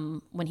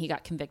when he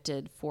got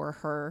convicted for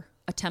her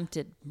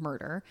attempted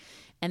murder,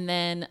 and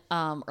then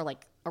or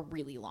like a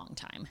really long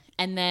time,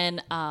 and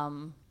then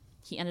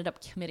he ended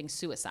up committing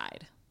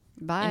suicide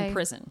in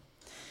prison.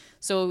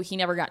 So he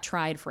never got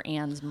tried for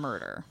Anne's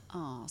murder.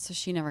 Oh, so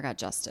she never got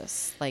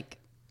justice. Like,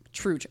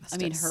 True justice. I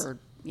mean,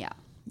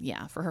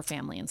 yeah. For her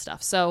family and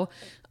stuff. So,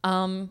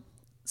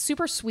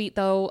 super sweet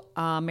though.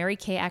 Mary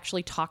Kay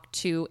actually talked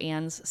to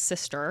Anne's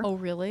sister, Oh,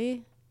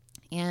 really?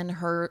 and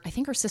I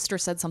think her sister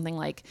said something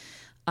like,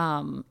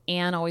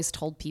 Anne always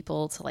told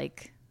people to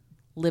like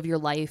live your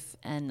life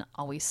and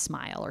always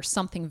smile, or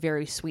something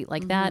very sweet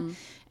like that.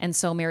 And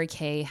so Mary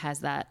Kay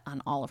has that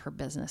on all of her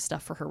business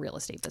stuff for her real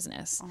estate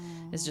business.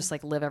 It's just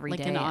like live every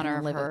day, Like in honor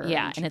and of her,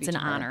 Yeah, and it's an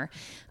honor.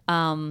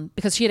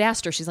 Because she had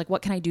asked her, she's like,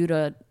 "What can I do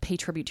to pay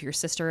tribute to your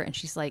sister?" And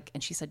she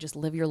said, "Just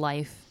live your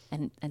life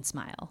and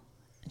smile."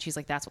 And she's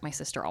like, "That's what my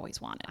sister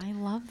always wanted." I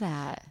love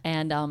that.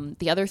 And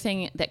the other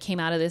thing that came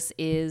out of this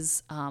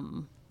is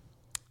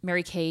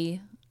Mary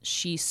Kay,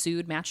 she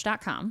sued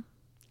Match.com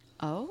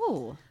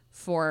Oh.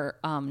 for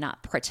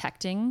not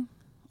protecting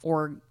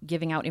or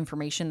giving out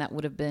information that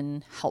would have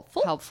been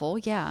helpful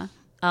Yeah.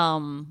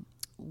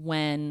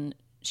 when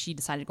she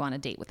decided to go on a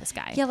date with this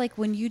guy. Yeah, like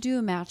when you do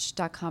a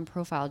Match.com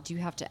profile, do you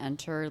have to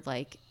enter,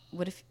 like,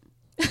 what if...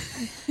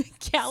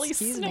 Callie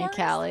Excuse me, snores.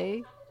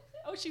 Callie.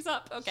 Oh, she's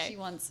up. Okay.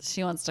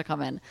 She wants to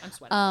come in. I'm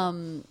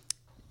sweating.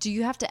 Do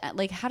you have to,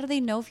 like, how do they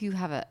know if you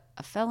have a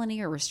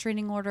felony or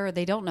restraining order?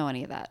 They don't know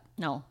any of that.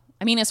 No.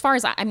 I mean, as far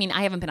as I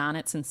haven't been on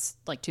it since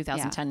like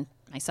 2010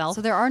 myself.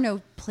 So there are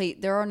no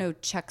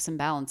checks and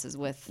balances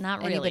with Not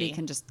anybody really.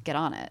 can just get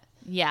on it.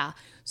 Yeah.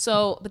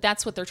 So, but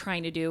that's what they're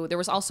trying to do. There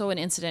was also an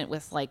incident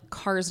with like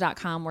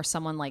cars.com where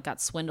someone like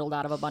got swindled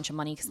out of a bunch of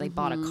money because they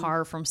bought a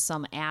car from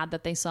some ad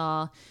that they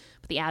saw,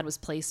 but the ad was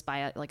placed by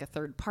a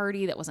third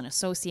party that wasn't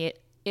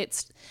associate.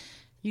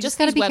 You just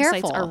gotta these be websites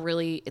careful. are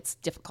really, it's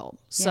difficult.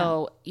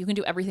 So you can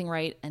do everything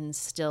right and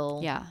still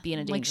be in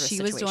a dangerous like she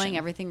situation. was doing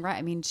everything right.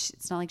 I mean,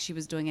 it's not like she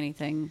was doing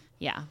anything.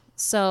 Yeah.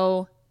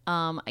 So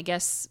I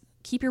guess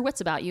keep your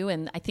wits about you.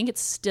 And I think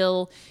it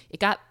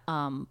got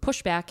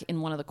pushed back in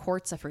one of the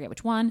courts. I forget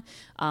which one.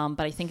 But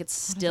I think it's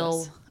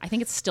still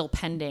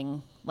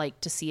pending, like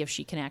to see if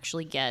she can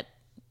actually get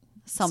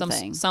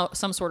Something.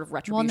 some sort of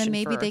retribution. Well, and then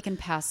maybe for, they can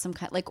pass some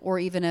kind, like, or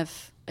even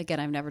if, again,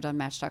 I've never done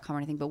Match.com or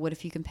anything, but what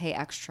if you can pay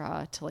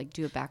extra to like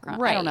do a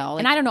background? right. I don't know.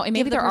 And I don't know. give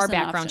Maybe the there are person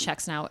an background option.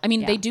 checks now. I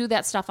mean, Yeah. they do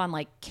that stuff on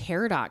like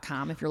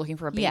care.com if you're looking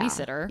for a Yeah.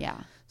 babysitter.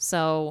 Yeah.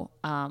 So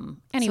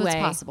anyway, So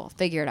it's possible.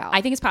 Figure it out.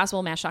 I think it's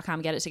possible.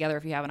 Match.com, get it together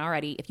if you haven't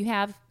already. If you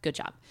have, good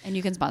job. and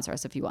you can sponsor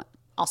us if you want.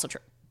 Also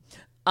true.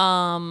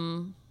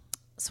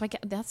 So I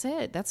get that's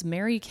it. That's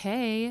Mary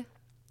Kay,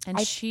 and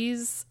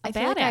she's a I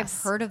feel like I've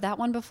badass. heard of that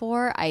one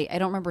before. I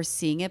don't remember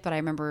seeing it, but I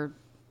remember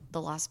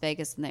the Las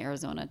Vegas and the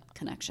Arizona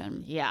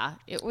connection. Yeah,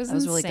 it was That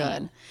was really insane.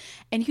 good.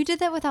 And you did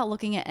that without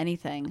looking at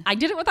anything. I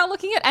did it without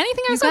looking at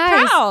anything. I'm You so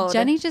guys, proud.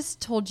 Jenny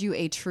just told you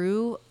a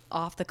true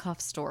off the cuff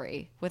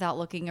story without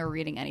looking or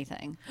reading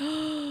anything.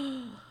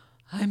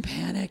 I'm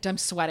panicked. I'm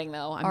sweating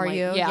though. I'm Are like,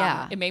 you?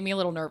 Yeah. It made me a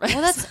little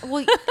nervous.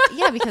 Well,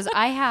 yeah, because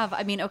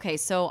okay,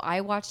 so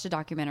I watched a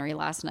documentary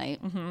last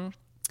night. Mm-hmm.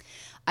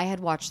 I had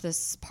watched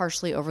this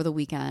partially over the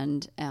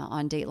weekend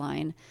on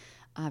Dateline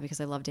because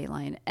I love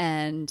Dateline,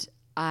 and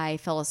I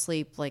fell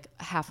asleep like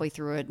halfway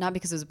through it, not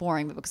because it was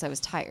boring, but because I was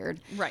tired.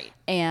 Right.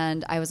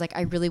 And I was like,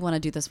 I really want to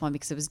do this one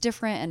because it was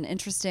different and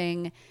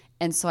interesting.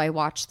 And so I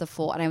watched the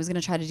full, and I was going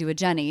to try to do a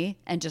Jenny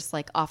and just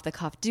like off the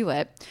cuff do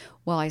it.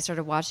 Well, I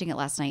started watching it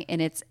last night,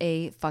 and it's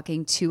a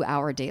fucking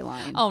 2-hour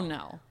Dateline. Oh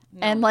no.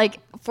 And like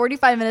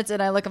 45 minutes in,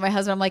 I look at my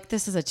husband. I'm like,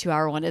 "This is a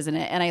 2-hour one, isn't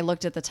it?" And I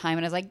looked at the time,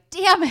 and I was like,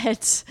 "Damn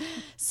it!"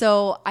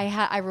 So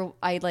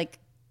I like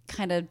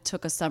kind of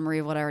took a summary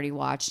of what I already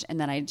watched, and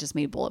then I just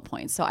made bullet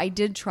points. So I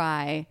did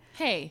try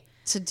Hey,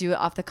 to do it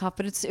off the cuff,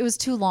 but it was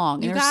too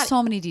long. And there's got-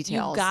 so many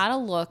details. you gotta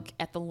look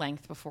at the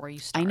length before you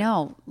start. I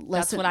know.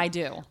 That's what I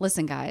do.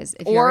 Listen, guys,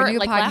 if Or you're going to do a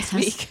like podcast, last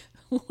week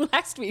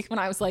last week when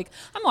I was like,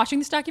 I'm watching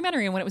this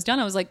documentary. And when it was done,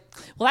 I was like,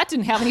 well, that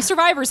didn't have any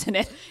survivors in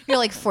it. You're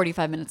like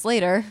 45 minutes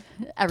later,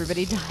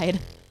 everybody died.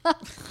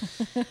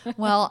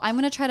 Well, I'm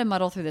going to try to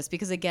muddle through this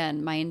because,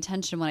 again, my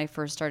intention when I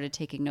first started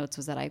taking notes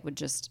was that I would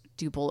just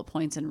do bullet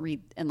points and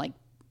read and like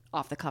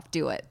off the cuff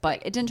do it.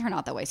 But it didn't turn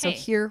out that way. So Hey,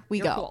 here we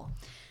you're go. cool.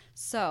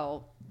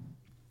 So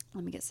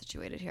let me get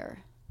situated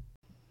here.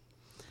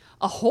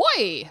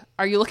 Ahoy!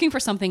 Are you looking for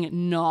something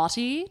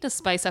naughty to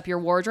spice up your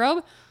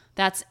wardrobe?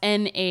 That's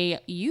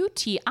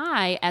Nauti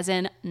as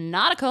in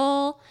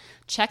nautical.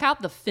 Check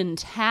out the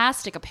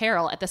fantastic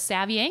apparel at the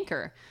Savvy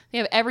Anchor. They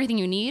have everything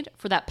you need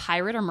for that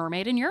pirate or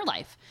mermaid in your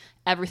life.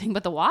 Everything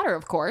but the water,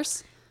 of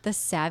course. The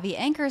Savvy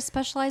Anchor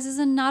specializes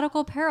in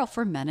nautical apparel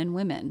for men and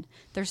women.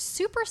 Their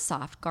super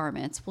soft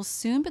garments will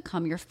soon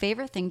become your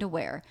favorite thing to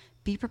wear.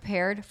 Be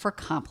prepared for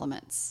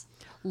compliments.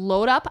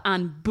 Load up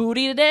on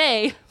booty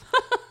today.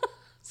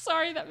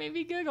 Sorry, that made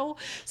me giggle.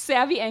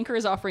 Savvy Anchor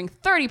is offering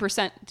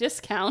 30%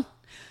 discount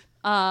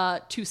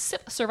to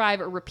Sip Survive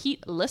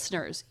repeat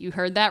listeners. You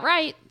heard that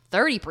right.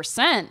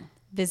 30%.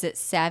 Visit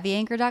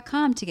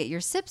savvyanchor.com to get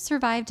your Sip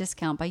Survive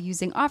discount by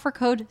using offer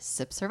code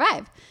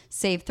SIPSURVIVE.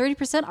 Save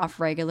 30% off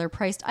regular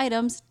priced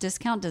items.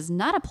 Discount does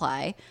not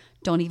apply.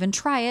 Don't even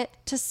try it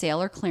to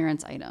sale or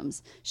clearance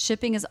items.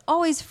 Shipping is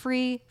always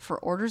free for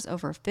orders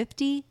over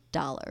 $50.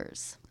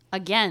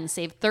 Again,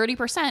 save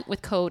 30%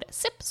 with code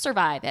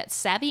SIPSURVIVE at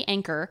Savvy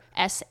Anchor,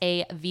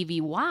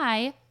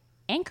 SAVVY,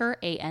 Anchor,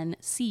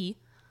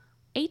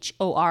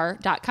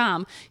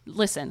 ANCHOR.com.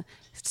 Listen,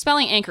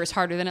 spelling anchor is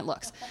harder than it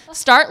looks.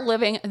 Start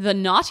living the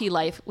naughty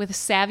life with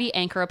Savvy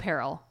Anchor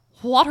apparel.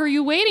 What are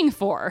you waiting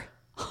for?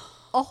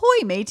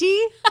 Ahoy, matey!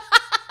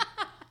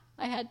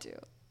 I had to.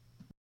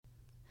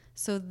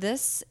 So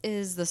this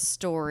is the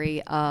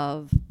story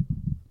of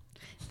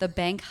the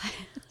bank.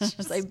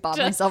 I bobbed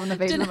myself in the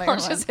face with the Danelle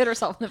microphone. just hit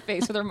herself in the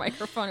face with her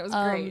microphone. It was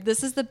great.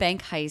 This is the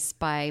bank heist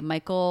by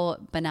Michael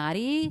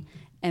Benatti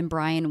and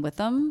Brian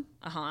Witham.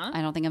 Uh-huh.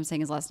 I don't think I'm saying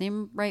his last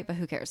name right, but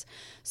who cares?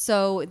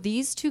 So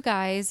these two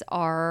guys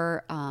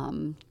are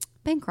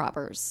bank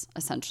robbers,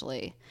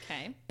 essentially.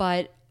 Okay.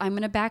 But I'm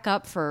going to back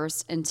up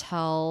first and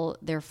tell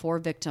their 4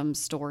 victim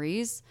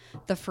stories.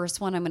 The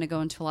first one, I'm going to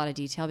go into a lot of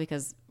detail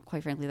because,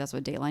 quite frankly, that's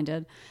what Dateline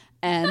did.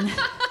 And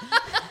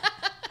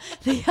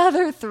the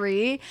other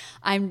 3,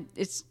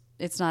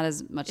 it's not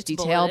as much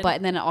detail, bulleted. but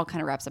and then it all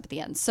kind of wraps up at the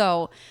end.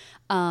 So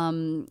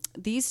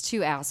these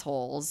 2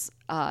 assholes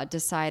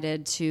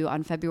decided to,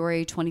 on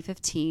February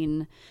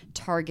 2015,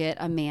 target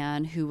a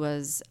man who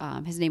was,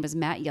 his name was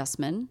Matt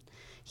Yussman.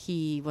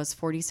 He was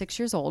 46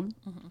 years old,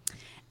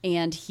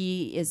 and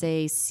he is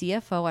a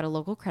CFO at a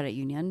local credit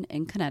union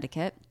in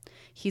Connecticut.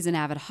 He's an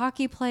avid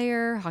hockey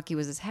player. Hockey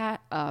was his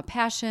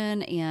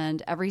passion,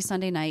 and every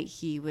Sunday night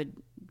he would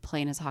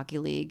play in his hockey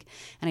league.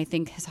 And I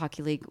think his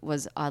hockey league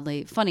was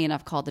oddly, funny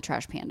enough, called the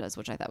Trash Pandas,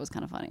 which I thought was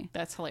kind of funny.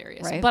 That's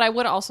hilarious. Right? But I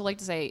would also like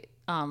to say,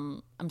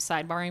 I'm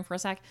sidebarring for a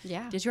sec.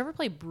 Yeah. Did you ever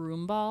play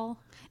broom ball?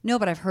 No,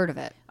 but I've heard of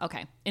it.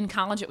 Okay. In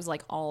college, it was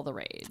like all the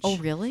rage. Oh,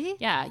 really?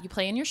 Yeah. You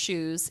play in your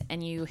shoes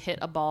and you hit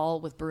a ball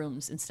with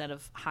brooms instead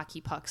of hockey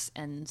pucks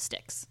and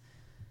sticks.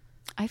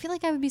 I feel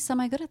like I would be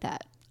semi-good at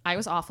that. I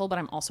was awful, but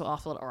I'm also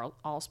awful at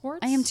all sports.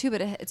 I am too,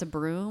 but it's a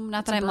broom.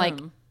 Not that a I'm like,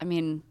 broom. I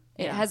mean,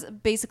 it Yeah. has,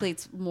 basically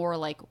it's more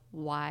like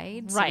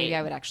wide. So Right. maybe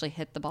I would actually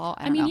hit the ball.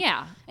 I mean, don't know.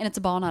 yeah. And it's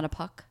a ball, not a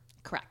puck.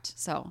 Correct.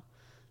 So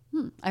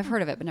I've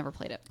heard of it, but never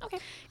played it. Okay.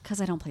 Because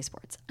I don't play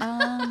sports.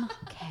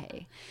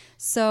 Okay.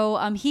 So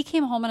he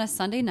came home on a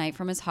Sunday night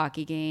from his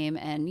hockey game,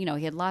 and, you know,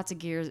 he had lots of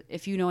gear.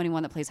 If you know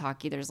anyone that plays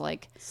hockey, there's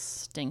like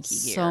Stinky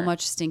gear. so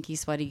much stinky,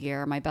 sweaty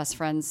gear. My best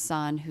friend's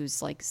son, who's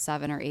like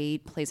 7 or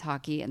 8, plays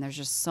hockey, and there's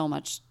just so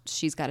much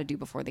she's got to do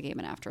before the game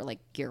and after, like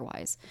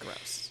gear-wise.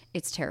 Gross.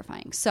 It's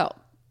terrifying. So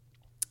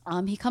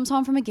he comes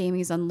home from a game.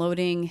 He's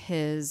unloading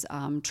his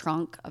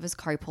trunk of his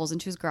car. He pulls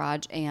into his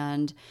garage,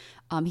 and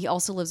he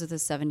also lives with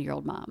his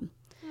 7-year-old mom.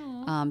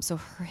 So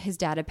his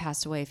dad had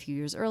passed away a few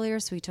years earlier,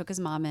 so he took his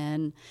mom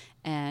in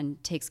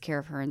and takes care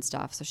of her and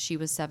stuff. So she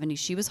was 70.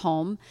 She was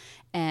home,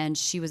 and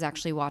she was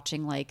actually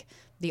watching like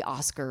the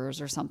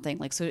Oscars or something.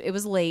 Like, so it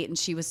was late, and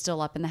she was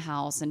still up in the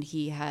house, and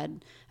he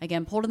had,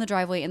 again, pulled in the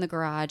driveway in the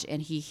garage,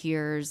 and he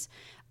hears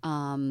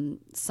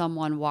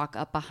someone walk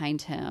up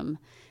behind him,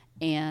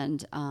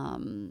 and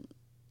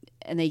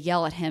they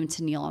yell at him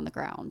to kneel on the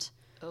ground.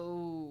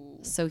 Oh.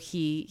 So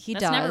he That's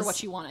does. never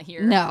what you want to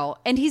hear. No.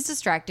 And he's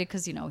distracted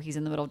because, you know, he's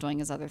in the middle of doing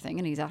his other thing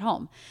and he's at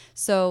home.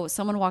 So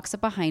someone walks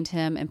up behind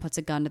him and puts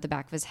a gun to the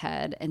back of his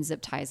head and zip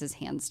ties his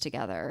hands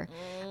together.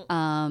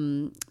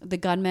 The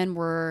gunmen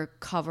were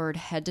covered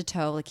head to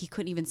toe. Like, he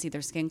couldn't even see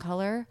their skin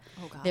color.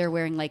 Oh, God. They're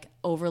wearing like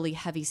overly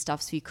heavy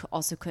stuff. So he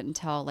also couldn't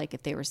tell like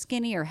if they were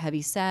skinny or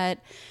heavy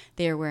set.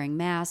 They were wearing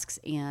masks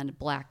and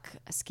black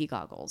ski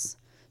goggles.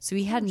 So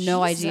he had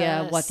no idea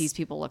Jesus. what these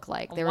people looked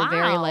like. They were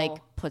very Wow.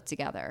 like put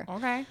together.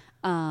 Okay.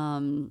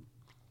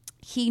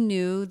 He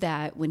knew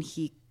that when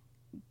he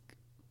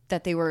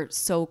that they were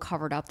so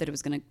covered up that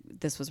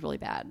this was really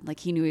bad. Like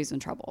he knew he was in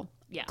trouble.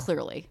 Yeah.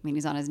 Clearly. I mean,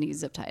 he's on his knees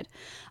zip tied.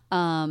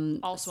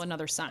 Also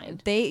another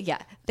sign. They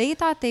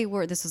thought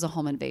this was a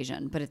home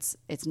invasion, but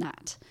it's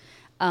not.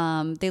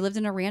 They lived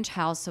in a ranch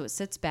house, so it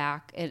sits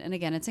back. And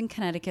again, it's in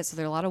Connecticut, so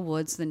there are a lot of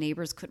woods. So the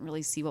neighbors couldn't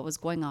really see what was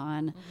going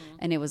on.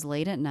 And it was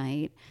late at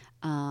night.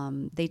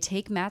 They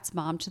take Matt's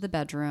mom to the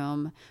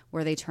bedroom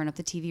where they turn up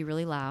the TV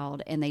really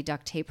loud and they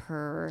duct tape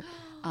her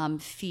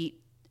feet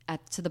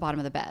to the bottom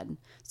of the bed.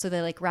 So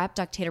they like wrap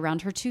duct tape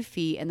around her 2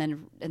 feet and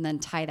then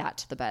tie that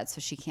to the bed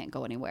so she can't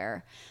go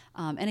anywhere.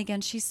 And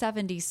again, she's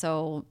 70,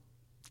 so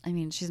I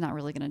mean, she's not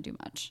really going to do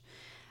much.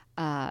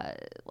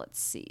 Let's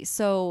see.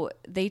 So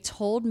they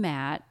told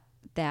Matt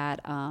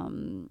that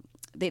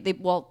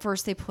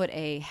first they put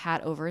a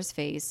hat over his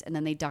face and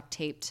then they duct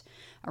taped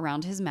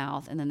around his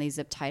mouth and then they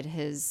zip tied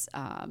his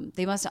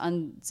they must have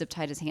unzip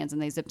tied his hands and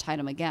they zip tied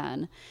him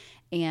again.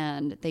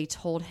 And they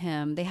told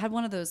him they had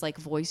one of those like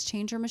voice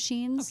changer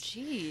machines. Oh,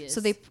 jeez.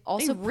 So they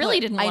also really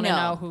didn't want to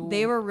know who.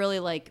 They were really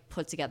like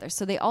put together.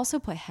 So they also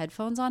put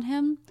headphones on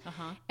him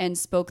and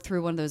spoke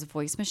through one of those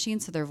voice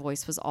machines. So their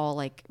voice was all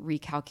like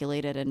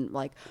recalculated and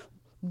like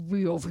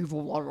real,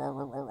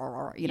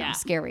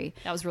 scary.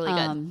 That was really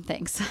good.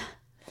 Thanks. It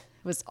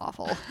was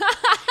awful.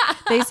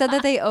 They said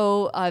that they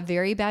owe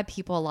very bad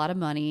people a lot of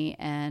money,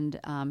 and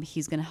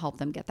he's going to help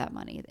them get that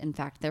money. In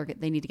fact,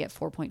 they need to get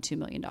 $4.2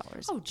 million.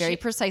 Oh, very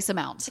precise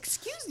amount.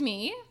 Excuse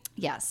me.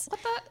 Yes.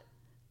 What the?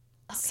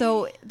 Okay.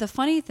 So the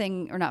funny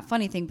thing, or not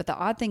funny thing, but the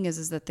odd thing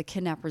is that the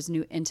kidnappers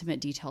knew intimate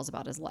details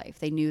about his life.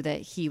 They knew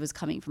that he was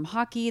coming from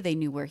hockey. They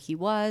knew where he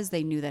was.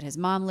 They knew that his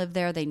mom lived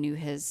there. They knew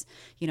his,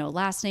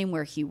 last name,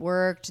 where he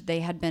worked. They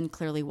had been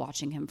clearly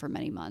watching him for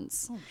many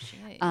months. Oh,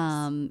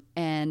 jeez.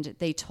 And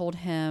they told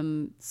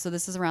him, so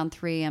this is around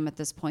 3 a.m. at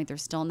this point. They're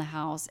still in the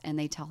house, and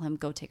they tell him,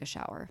 go take a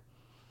shower.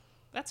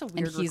 That's a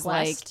weird and he's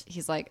request.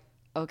 He's like,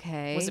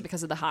 okay. Was it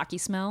because of the hockey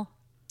smell?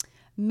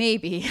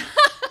 Maybe.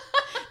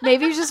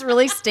 Maybe he was just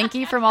really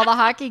stinky from all the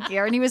hockey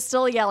gear, and he was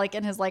still, like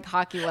in his like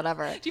hockey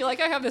whatever. Do you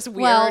like I have this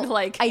weird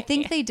I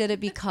think they did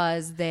it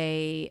because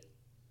they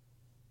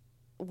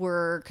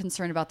were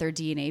concerned about their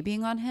DNA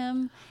being on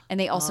him, and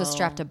they also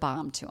strapped a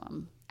bomb to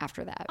him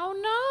after that.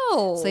 Oh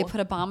no! So they put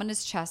a bomb in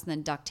his chest and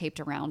then duct taped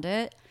around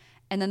it,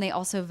 and then they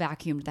also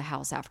vacuumed the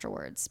house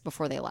afterwards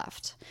before they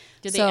left.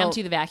 Did they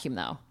empty the vacuum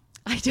though?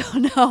 I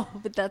don't know,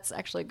 but that's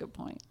actually a good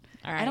point.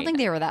 All right. I don't think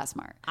they were that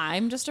smart.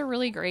 I'm just a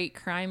really great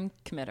crime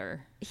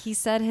committer. He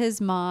said his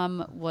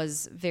mom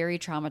was very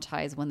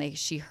traumatized when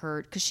she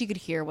heard, because she could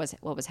hear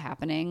what was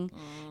happening,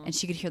 and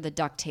she could hear the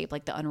duct tape,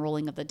 like the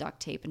unrolling of the duct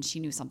tape, and she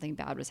knew something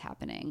bad was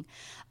happening.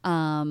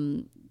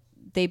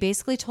 They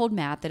basically told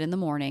Matt that in the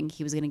morning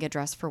he was going to get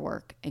dressed for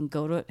work and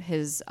go to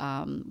his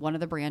one of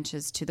the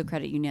branches to the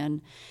credit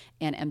union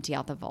and empty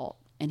out the vault,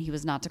 and he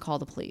was not to call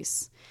the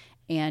police.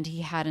 And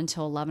he had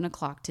until 11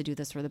 o'clock to do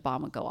this or the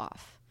bomb would go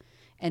off.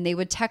 And they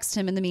would text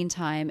him in the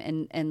meantime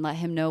and let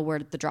him know where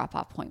the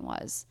drop-off point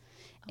was.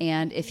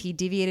 And if he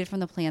deviated from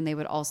the plan, they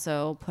would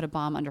also put a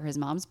bomb under his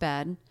mom's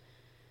bed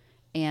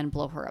and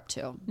blow her up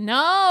too.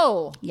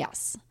 No!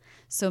 Yes.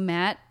 So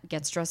Matt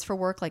gets dressed for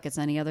work like it's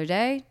any other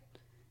day,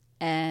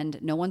 and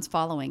no one's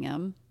following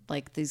him.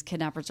 Like, these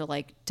kidnappers are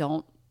like,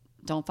 don't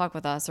fuck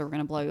with us or we're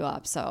going to blow you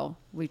up. So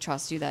we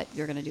trust you that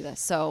you're going to do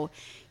this. So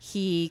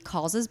he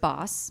calls his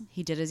boss.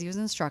 He did as he was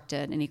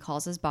instructed, and he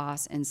calls his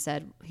boss and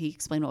he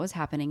explained what was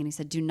happening. And he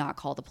said, do not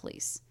call the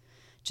police.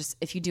 Just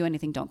if you do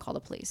anything, don't call the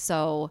police.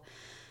 So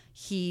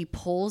he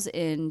pulls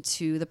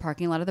into the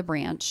parking lot of the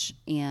branch,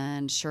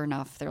 and sure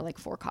enough, there are like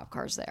 4 cop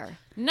cars there.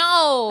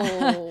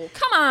 No,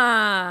 come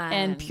on.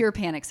 And pure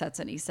panic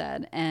sets in, he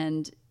said.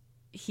 And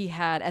he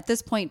had, at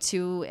this point,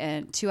 2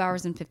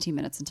 hours and 15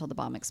 minutes until the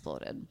bomb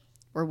exploded.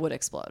 Or would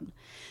explode.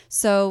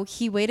 So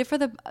he waited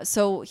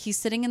so he's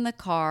sitting in the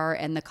car,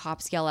 and the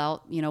cops yell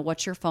out,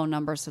 what's your phone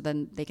number? So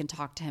then they can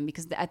talk to him,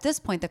 because at this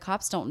point, the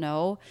cops don't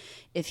know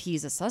if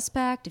he's a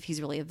suspect, if he's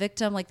really a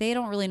victim. Like, they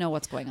don't really know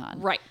what's going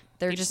on. Right.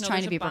 They're just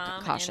trying to be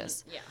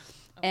cautious. Yeah.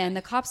 Okay. And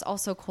the cops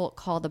also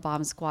called the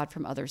bomb squad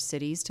from other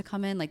cities to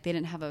come in. Like, they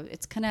didn't have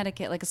it's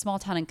Connecticut, like a small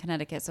town in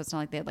Connecticut. So it's not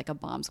like they had like a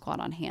bomb squad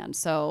on hand.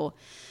 So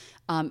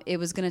it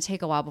was going to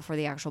take a while before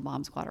the actual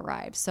bomb squad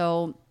arrived.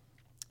 So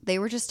they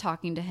were just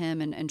talking to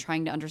him and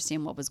trying to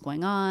understand what was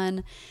going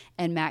on.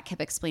 And Matt kept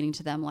explaining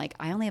to them, like,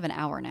 I only have an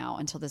hour now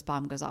until this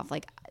bomb goes off.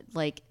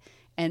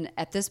 And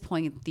at this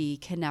point, the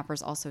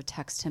kidnappers also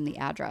text him the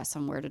address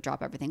on where to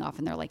drop everything off.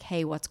 And they're like,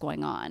 hey, what's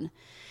going on?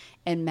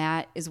 And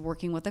Matt is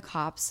working with the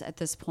cops at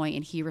this point,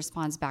 and he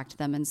responds back to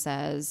them and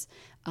says,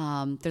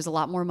 there's a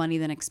lot more money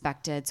than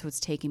expected, so it's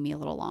taking me a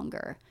little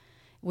longer,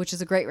 which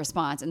is a great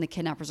response. And the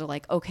kidnappers are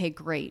like, okay,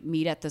 great,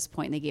 meet at this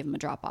point. And they gave him a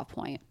drop-off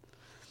point.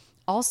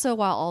 Also,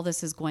 while all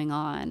this is going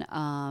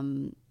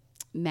on,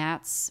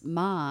 Matt's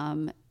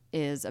mom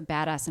is a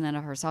badass in and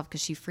of herself,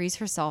 because she frees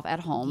herself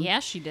at home. Yeah,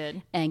 she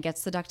did. And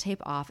gets the duct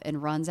tape off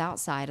and runs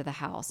outside of the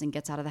house and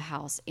gets out of the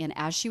house. And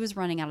as she was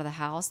running out of the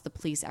house, the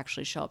police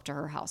actually show up to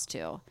her house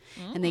too.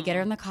 And they get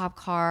her in the cop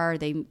car.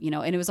 And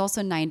it was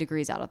also 9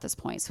 degrees out at this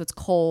point, so it's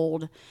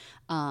cold.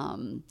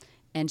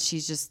 and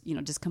she's just,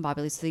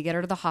 discombobulated. So they get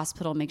her to the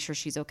hospital, make sure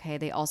she's okay.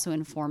 They also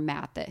inform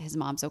Matt that his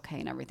mom's okay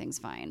and everything's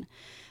fine.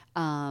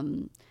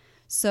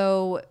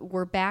 So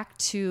we're back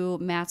to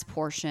Matt's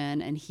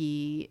portion, and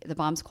the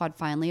bomb squad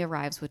finally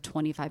arrives with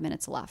 25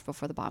 minutes left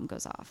before the bomb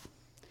goes off.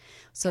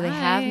 So they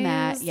have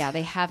Matt,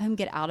 they have him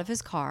get out of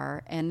his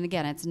car. And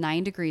again, it's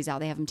 9 degrees out.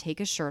 They have him take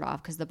his shirt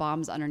off because the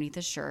bomb's underneath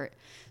his shirt.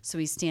 So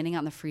he's standing out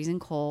in the freezing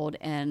cold.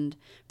 And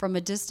from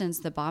a distance,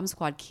 the bomb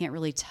squad can't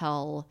really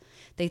tell.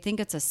 They think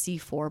it's a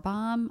C4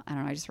 bomb. I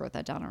don't know. I just wrote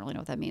that down. I don't really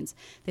know what that means.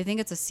 They think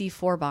it's a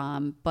C4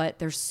 bomb, but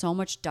there's so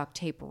much duct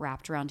tape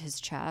wrapped around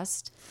his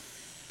chest.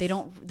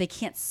 They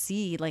can't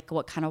see like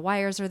what kind of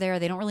wires are there.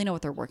 They don't really know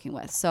what they're working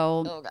with.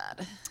 So Oh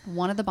God.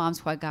 one of the bomb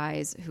squad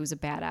guys who's a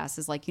badass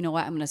is like, you know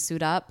what? I'm going to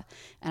suit up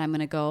and I'm going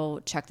to go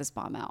check this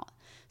bomb out.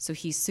 So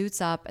he suits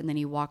up and then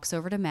he walks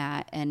over to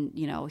Matt and,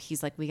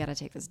 he's like, we got to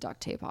take this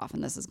duct tape off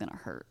and this is going to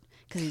hurt.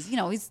 Because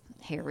he's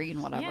hairy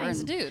and whatever. Yeah,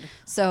 he's a dude.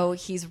 So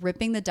he's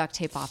ripping the duct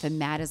tape off and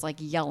Matt is like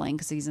yelling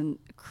because he's in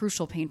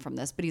crucial pain from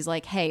this. But he's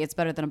like, hey, it's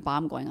better than a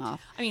bomb going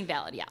off. I mean,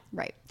 valid, yeah.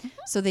 Right.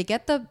 So they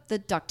get the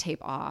duct tape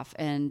off,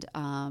 and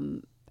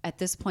at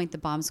this point, the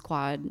bomb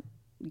squad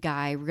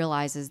guy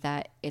realizes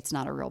that it's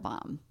not a real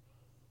bomb.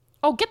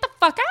 Oh, get the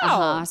fuck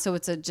out! So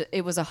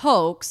it was a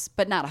hoax,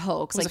 but not a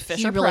hoax. It was Like a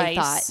Fisher he really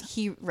Price.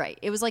 thought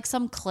it was like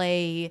some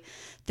clay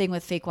thing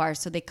with fake wires.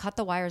 So they cut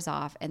the wires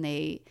off and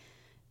they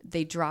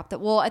dropped it.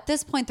 Well, at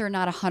this point, they're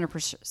not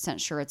 100%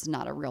 sure it's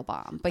not a real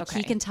bomb, but he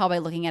Okay. can tell by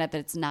looking at it that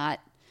it's not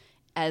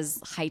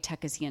as high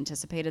tech as he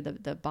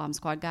anticipated, the bomb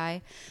squad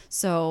guy.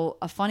 So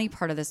a funny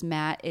part of this,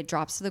 Matt, it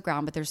drops to the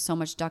ground, but there's so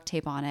much duct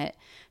tape on it.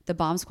 The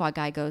bomb squad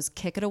guy goes,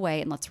 kick it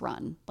away and let's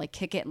run. Like,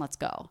 kick it and let's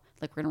go.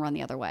 Like, we're going to run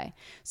the other way.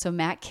 So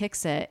Matt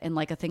kicks it, and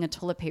like a thing of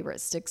toilet paper, it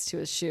sticks to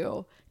his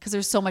shoe because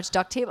there's so much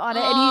duct tape on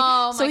it.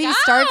 Oh, and my he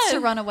starts to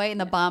God. run away, and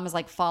the bomb is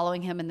like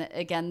following him. And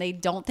again, they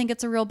don't think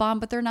it's a real bomb,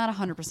 but they're not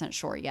 100%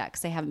 sure yet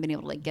because they haven't been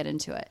able to like get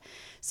into it.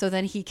 So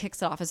then he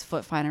kicks it off his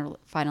foot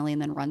finally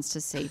and then runs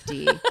to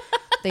safety.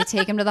 They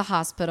take him to the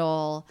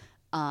hospital,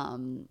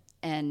 and,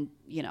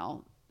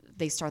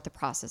 they start the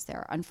process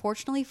there.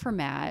 Unfortunately for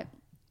Matt,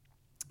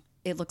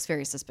 it looks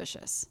very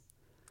suspicious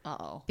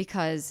Uh-oh.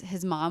 because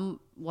his mom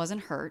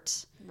wasn't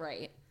hurt.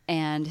 Right.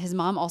 And his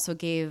mom also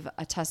gave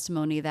a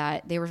testimony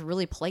that they were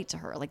really polite to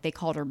her. Like, they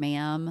called her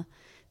ma'am.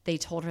 They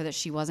told her that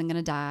she wasn't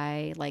going to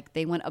die. Like,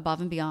 they went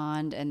above and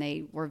beyond, and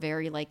they were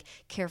very like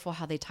careful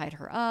how they tied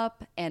her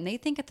up. And they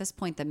think at this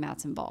point that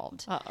Matt's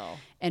involved. Uh-oh.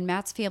 And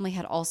Matt's family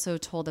had also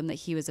told them that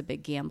he was a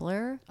big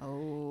gambler.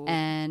 Oh.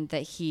 And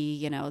that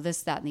he,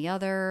 this, that, and the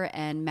other.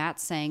 And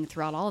Matt's saying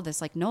throughout all of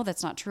this, like, no,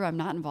 that's not true. I'm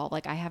not involved.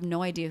 Like, I have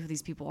no idea who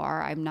these people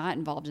are. I'm not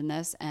involved in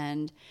this.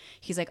 And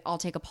he's like, I'll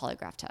take a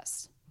polygraph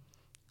test.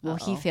 Well,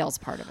 he fails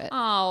part of it.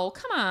 Oh,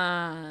 come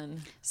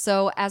on.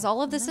 So as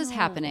all of this is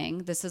happening,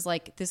 this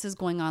is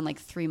going on like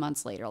 3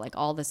 months later, like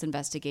all this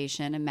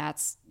investigation, and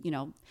Matt's,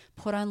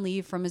 put on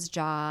leave from his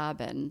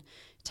job, and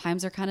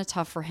times are kind of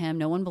tough for him.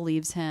 No one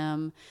believes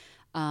him.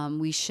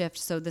 We shift.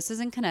 So this is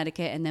in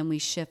Connecticut, and then we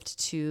shift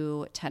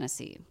to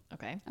Tennessee.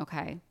 Okay.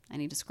 Okay. I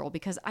need to scroll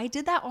because I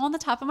did that all on the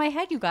top of my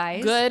head, you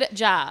guys. Good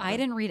job. I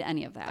didn't read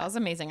any of that. That was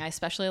amazing. I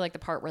especially like the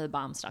part where the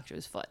bomb stuck to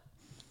his foot.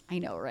 I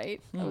know, right?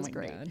 That was my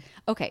great. God.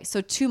 Okay, so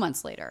 2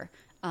 months later,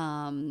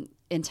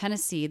 in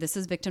Tennessee, this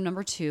is victim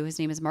number 2. His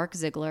name is Mark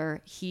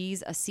Ziegler.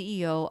 He's a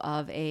CEO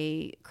of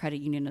a credit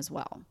union as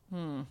well.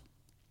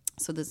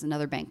 So this is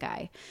another bank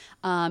guy.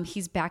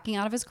 He's backing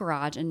out of his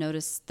garage and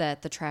noticed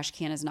that the trash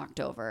can is knocked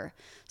over.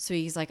 So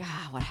he's like,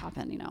 what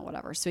happened?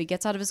 Whatever. So he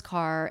gets out of his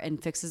car and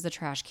fixes the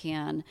trash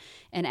can.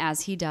 And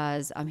as he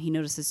does, he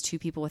notices 2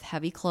 people with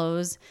heavy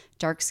clothes,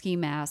 dark ski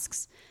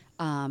masks,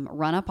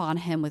 run up on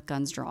him with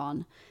guns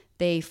drawn.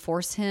 They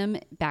force him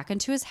back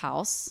into his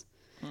house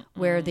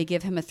where they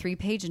give him a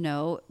 3-page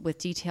note with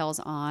details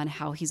on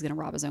how he's going to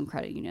rob his own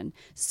credit union.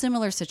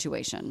 Similar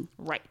situation.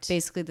 Right.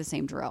 Basically the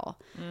same drill.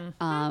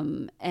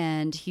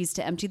 And he's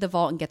to empty the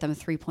vault and get them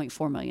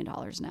 $3.4 million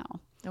now.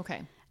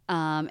 Okay.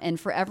 And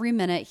for every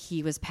minute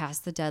he was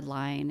past the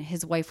deadline,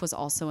 his wife was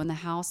also in the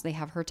house. They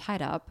have her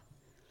tied up.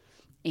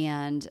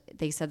 And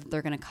they said that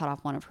they're going to cut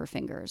off one of her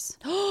fingers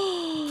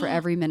for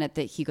every minute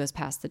that he goes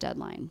past the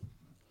deadline.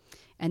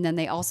 And then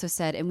they also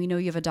said, and we know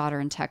you have a daughter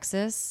in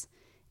Texas.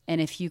 And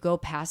if you go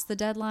past the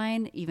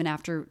deadline, even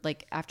after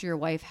your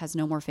wife has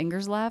no more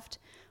fingers left,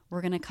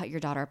 we're going to cut your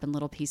daughter up in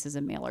little pieces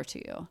and mail her to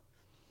you.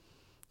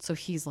 So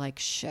he's like,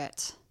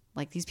 shit.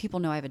 Like, these people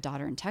know I have a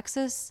daughter in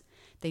Texas.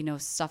 They know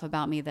stuff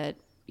about me that,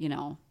 it's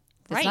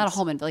Right. not a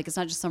home, like, it's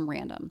not just some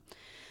random.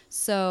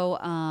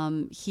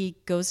 So he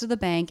goes to the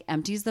bank,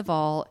 empties the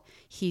vault.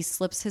 He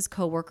slips his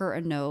coworker a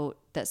note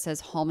that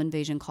says, home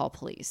invasion, call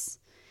police.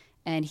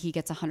 And he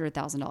gets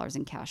 $100,000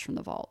 in cash from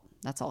the vault.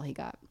 That's all he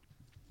got.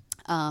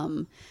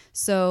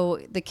 So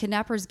the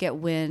kidnappers get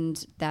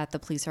wind that the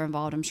police are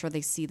involved. I'm sure they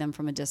see them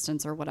from a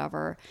distance or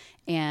whatever.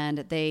 And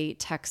they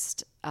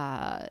text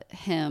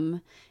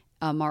him,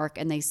 Mark,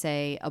 and they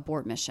say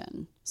abort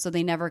mission. So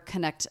they never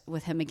connect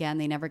with him again.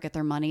 They never get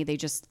their money. They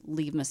just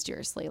leave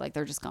mysteriously. Like,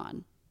 they're just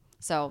gone.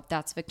 So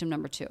that's victim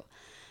number 2.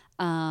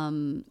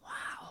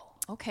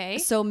 Okay.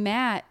 So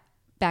Matt,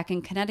 back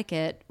in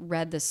Connecticut,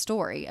 read this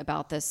story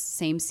about this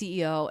same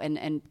CEO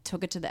and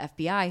took it to the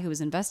FBI, who was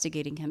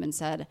investigating him, and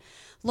said,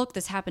 look,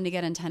 this happened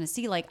again in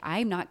Tennessee. Like,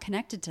 I'm not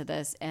connected to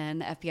this.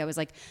 And the FBI was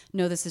like,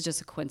 no, this is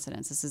just a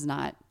coincidence. This is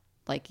not,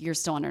 like, you're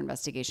still under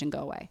investigation. Go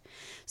away.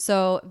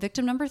 So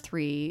victim number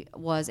 3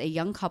 was a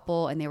young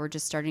couple, and they were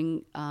just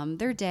starting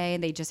their day.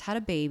 They just had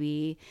a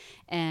baby,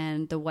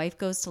 and the wife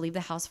goes to leave the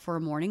house for a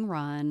morning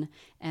run,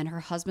 and her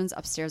husband's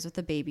upstairs with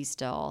the baby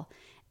still.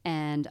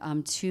 And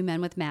 2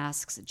 men with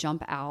masks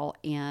jump out,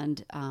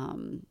 and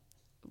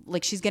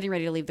like, she's getting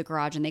ready to leave the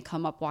garage, and they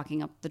come up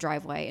walking up the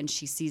driveway, and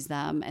she sees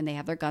them, and they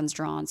have their guns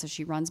drawn. So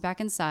she runs back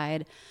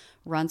inside,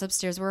 runs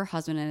upstairs where her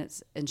husband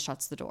is, and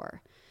shuts the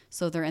door.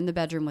 So they're in the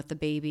bedroom with the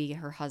baby,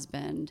 her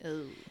husband.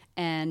 Ooh.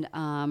 And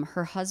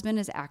her husband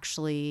is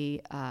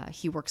actually,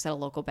 he works at a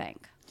local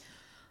bank.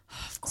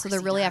 Of course so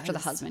they're really he after the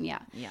does. husband, yeah.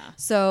 Yeah.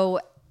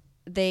 So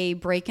they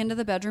break into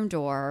the bedroom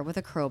door with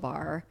a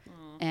crowbar.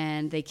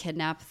 And they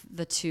kidnap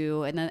the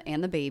 2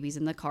 and the babies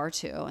in the car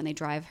too. And they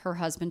drive her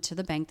husband to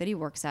the bank that he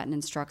works at and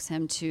instructs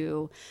him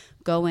to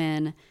go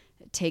in,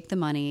 take the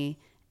money,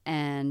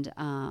 and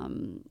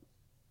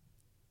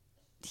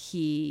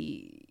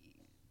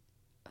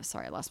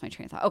sorry, I lost my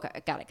train of thought. Okay,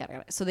 got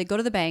it. So they go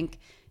to the bank.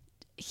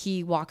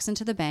 He walks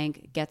into the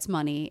bank, gets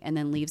money, and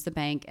then leaves the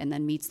bank, and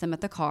then meets them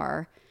at the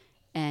car.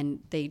 And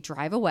they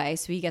drive away.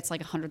 So he gets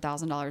like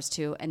 $100,000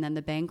 too. And then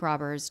the bank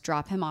robbers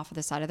drop him off at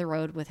the side of the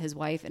road with his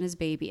wife and his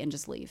baby and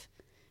just leave.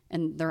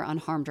 And they're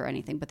unharmed or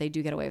anything, but they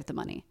do get away with the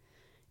money.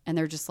 And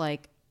they're just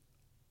like,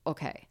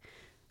 okay.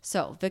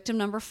 So victim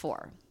number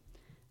 4.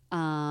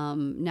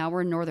 Now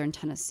we're in northern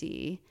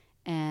Tennessee.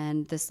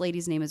 And this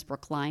lady's name is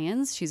Brooke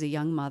Lyons. She's a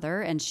young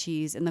mother, and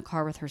she's in the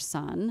car with her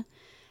son.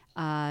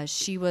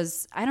 She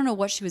was, I don't know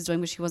what she was doing,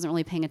 but she wasn't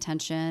really paying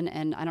attention.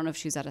 And I don't know if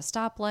she was at a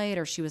stoplight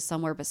or she was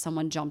somewhere, but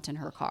someone jumped in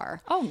her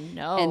car. Oh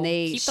no. And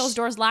they keep those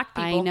doors locked,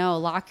 people. I know,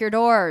 lock your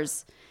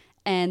doors.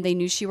 And they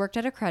knew she worked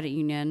at a credit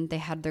union. They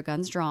had their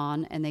guns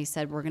drawn, and they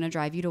said, we're going to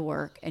drive you to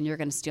work, and you're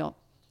going to steal.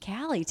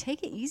 Callie,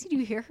 take it easy. Do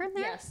you hear her in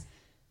there? Yes.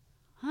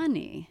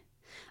 Honey.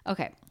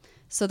 Okay.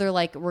 So they're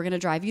like, we're going to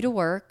drive you to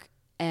work,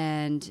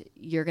 and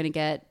you're going to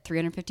get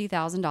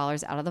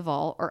 $350,000 out of the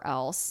vault or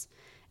else.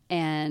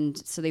 And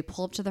so they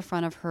pull up to the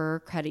front of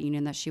her credit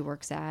union that she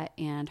works at,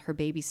 and her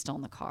baby's still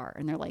in the car.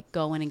 And they're like,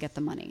 go in and get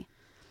the money.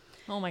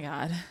 Oh my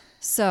God.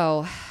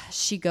 So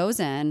she goes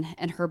in,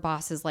 and her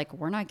boss is like,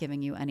 we're not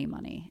giving you any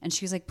money. And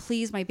she's like,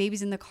 please, my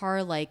baby's in the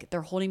car. Like,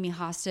 they're holding me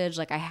hostage.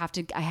 Like, I have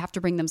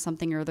to bring them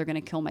something or they're going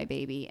to kill my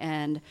baby.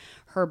 And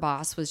her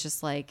boss was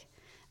just like,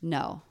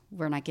 no,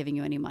 we're not giving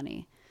you any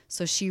money.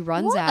 So she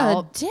runs out.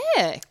 What a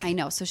dick. I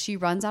know. So she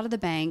runs out of the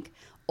bank,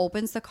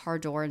 opens the car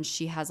door, and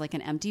she has like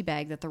an empty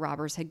bag that the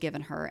robbers had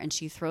given her, and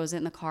she throws it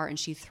in the car, and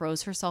she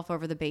throws herself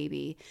over the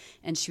baby.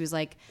 And she was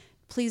like,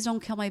 please don't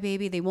kill my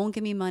baby. They won't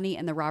give me money.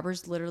 And the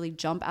robbers literally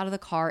jump out of the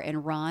car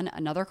and run.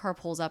 Another car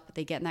pulls up.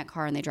 They get in that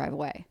car and they drive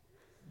away.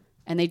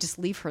 And they just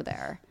leave her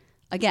there.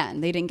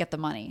 Again, they didn't get the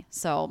money.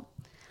 So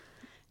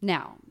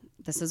now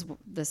this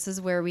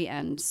is where we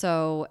end.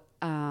 So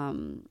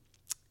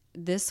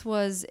this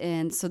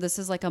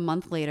is like a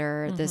month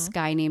later. Mm-hmm. This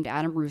guy named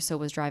Adam Russo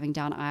was driving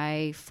down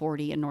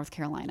I-40 in North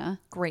Carolina.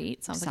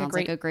 Great. Sounds like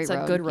a great it's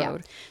road. a good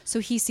road. Yeah. So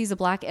he sees a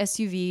black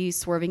SUV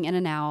swerving in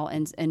and out,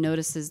 and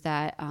notices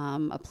that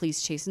a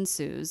police chase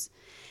ensues.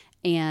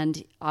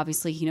 And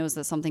obviously he knows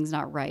that something's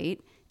not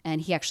right. And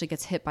he actually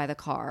gets hit by the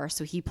car.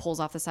 So he pulls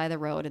off the side of the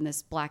road, and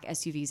this black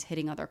SUV is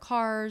hitting other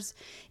cars.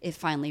 It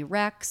finally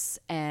wrecks,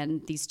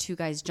 and these 2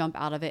 guys jump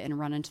out of it and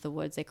run into the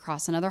woods. They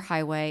cross another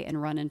highway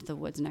and run into the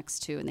woods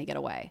next to, and they get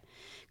away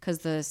because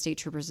the state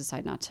troopers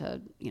decide not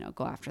to,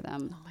 go after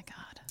them. Oh my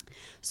God.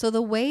 So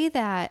the way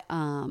that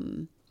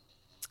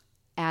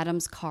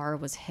Adam's car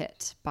was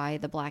hit by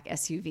the black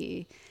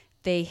SUV,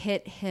 they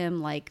hit him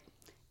like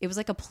it was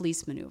like a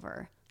police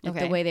maneuver, like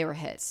the way they were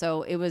hit.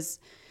 So it was.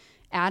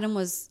 Adam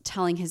was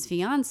telling his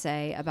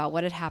fiance about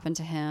what had happened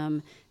to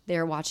him. They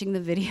were watching the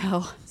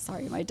video.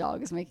 Sorry, my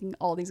dog is making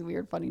all these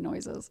weird, funny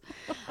noises.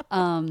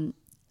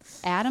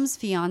 Adam's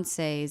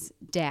fiance's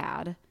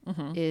dad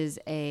is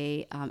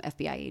a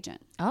FBI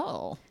agent.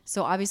 Oh.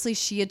 So obviously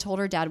she had told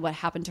her dad what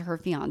happened to her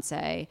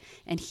fiance,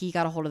 and he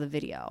got a hold of the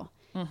video.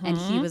 Mm-hmm. And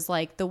he was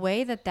like, the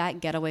way that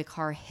getaway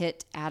car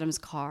hit Adam's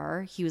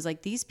car, he was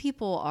like, these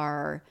people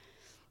are...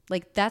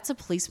 like, that's a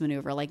police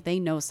maneuver. Like, they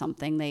know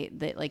something.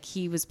 They like,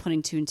 he was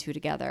putting 2 and 2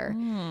 together.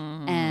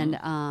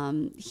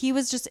 And he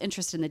was just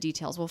interested in the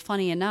details. Well,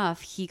 funny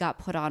enough, he got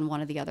put on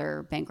one of the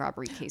other bank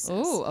robbery cases.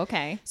 Oh,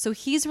 okay. So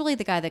he's really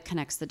the guy that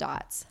connects the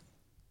dots.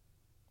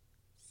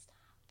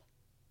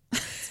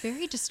 Stop. It's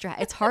very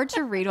distracting. It's hard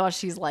to read while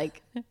she's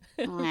like,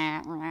 in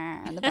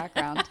the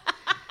background.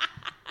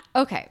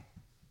 Okay.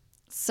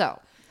 So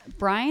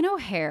Brian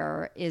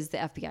O'Hare is the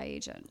FBI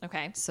agent.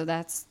 Okay. So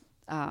that's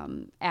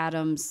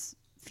Adam's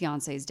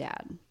fiance's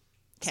dad.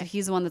 Okay. So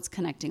he's the one that's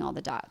connecting all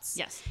the dots.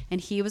 Yes. And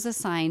he was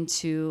assigned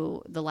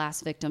to the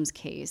last victim's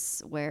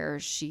case where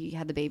she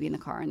had the baby in the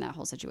car and that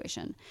whole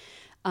situation.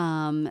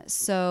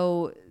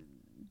 So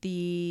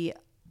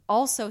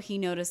Also, he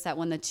noticed that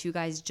when the two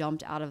guys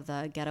jumped out of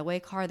the getaway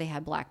car, they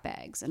had black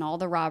bags, and all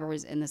the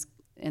robbers in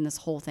this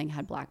whole thing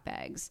had black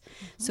bags.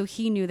 So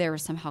he knew they were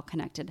somehow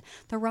connected.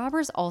 The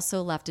robbers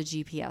also left a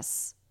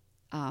GPS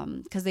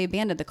because they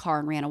abandoned the car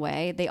and ran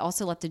away. They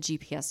also left a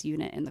GPS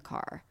unit in the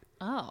car.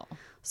 Oh.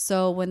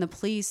 So when the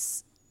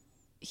police,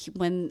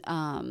 when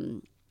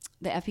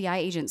the FBI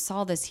agent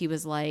saw this, he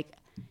was like,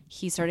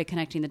 he started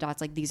connecting the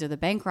dots, like, these are the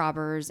bank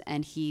robbers.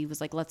 And he was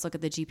like, let's look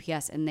at the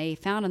GPS. And they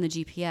found on the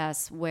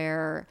GPS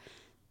where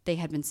they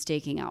had been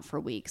staking out for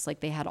weeks. Like,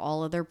 they had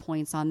all of their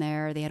points on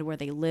there. They had where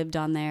they lived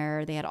on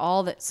there. They had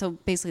all that. So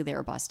basically they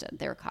were busted.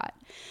 They were caught.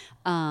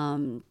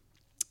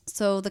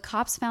 So the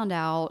cops found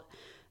out.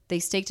 They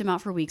staked him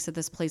out for weeks at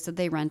this place that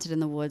they rented in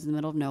the woods in the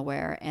middle of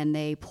nowhere. And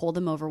they pulled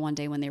him over one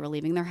day when they were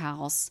leaving their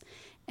house,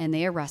 and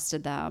they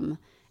arrested them.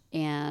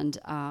 And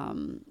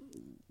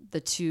the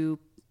two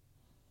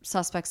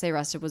suspects they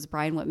arrested was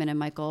Brian Whitman and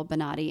Michael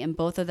Bonatti, and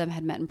both of them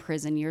had met in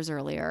prison years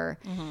earlier.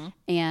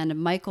 And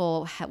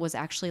Michael was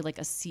actually like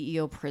a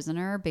CEO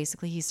prisoner.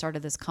 Basically, he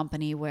started this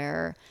company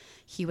where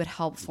he would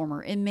help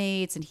former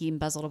inmates, and he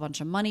embezzled a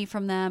bunch of money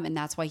from them, and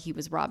that's why he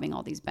was robbing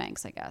all these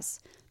banks, I guess.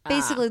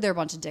 Basically, they're a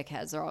bunch of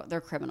dickheads.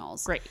 They're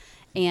criminals. Great.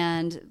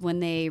 And when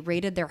they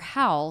raided their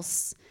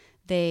house,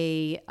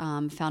 they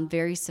found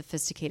very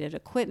sophisticated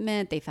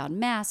equipment. They found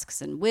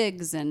masks and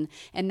wigs, and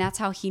that's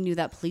how he knew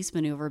that police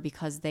maneuver,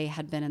 because they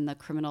had been in the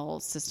criminal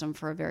system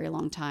for a very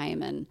long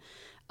time, and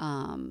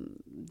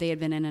they had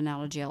been in and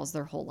out of jails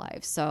their whole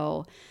lives.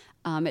 So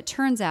it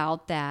turns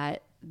out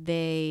that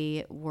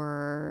they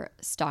were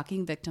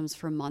stalking victims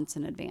for months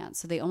in advance.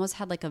 So they almost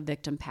had like a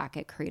victim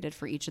packet created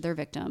for each of their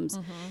victims.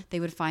 They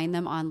would find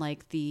them on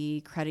like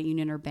the credit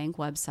union or bank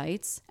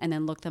websites and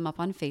then look them up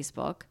on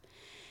Facebook.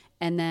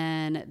 And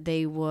then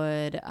they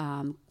would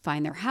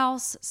find their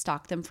house,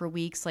 stalk them for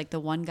weeks. Like the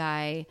one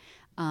guy,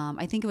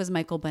 I think it was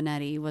Michael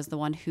Bonetti, was the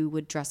one who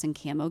would dress in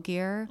camo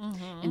gear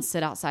and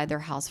sit outside their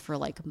house for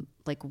like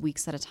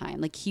weeks at a time.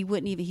 Like he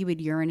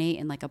would urinate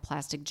in like a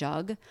plastic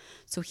jug,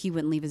 so he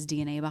wouldn't leave his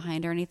DNA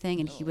behind or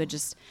anything. And he would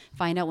just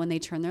find out when they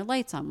turned their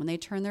lights on, when they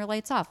turned their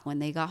lights off, when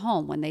they got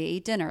home, when they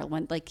ate dinner.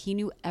 When, like, he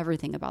knew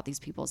everything about these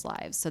people's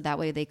lives, so that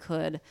way they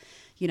could,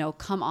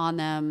 come on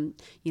them,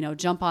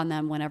 jump on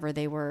them whenever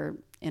they were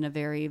in a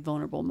very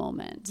vulnerable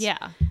moment.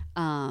 Yeah.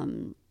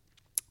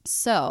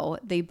 So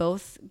they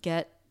both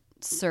get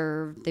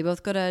served. They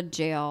both go to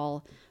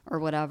jail or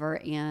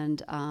whatever.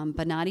 And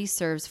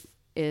Bonatti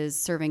is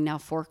serving now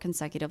 4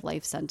 consecutive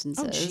life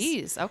sentences. Oh,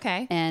 geez.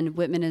 Okay. And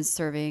Whitman is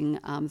serving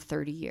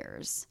 30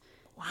 years.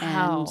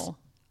 Wow. And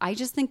I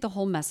just think the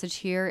whole message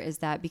here is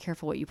that be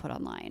careful what you put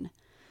online,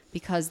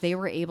 because they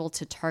were able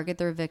to target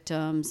their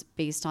victims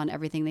based on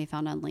everything they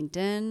found on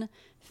LinkedIn,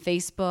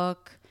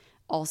 Facebook,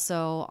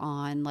 also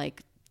on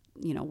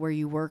Where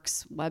You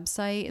Work's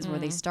website is where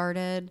they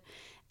started.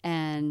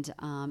 And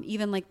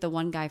even like the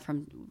one guy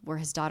from where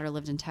his daughter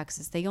lived in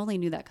Texas, they only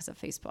knew that because of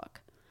Facebook.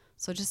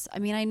 So just,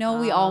 I know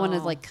we all want to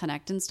like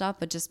connect and stuff,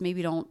 but just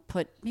maybe don't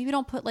put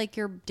like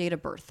your date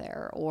of birth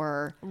there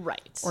or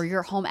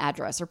your home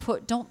address, or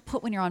don't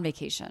put when you're on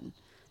vacation.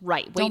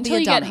 Right. Don't be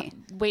a dummy.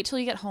 Wait till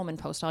you get home and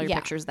post all your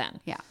pictures then.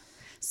 Yeah.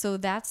 So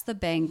that's the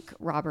bank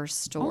robber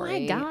story. Oh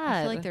my God.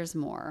 I feel like there's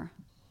more,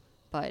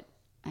 but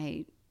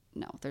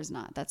no, there's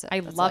not. That's it.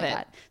 That's love all it.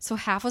 got. So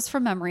half was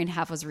from memory and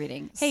half was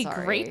reading. Hey,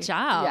 Sorry. great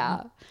job.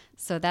 Yeah.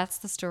 So that's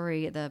the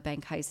story, the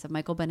bank heist of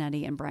Michael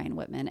Bonetti and Brian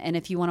Whitman. And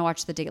if you want to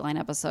watch the Dateline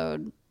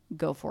episode,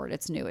 go for it.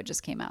 It's new. It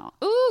just came out.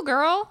 Ooh,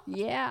 girl.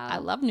 Yeah. I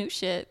love new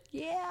shit.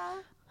 Yeah.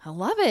 I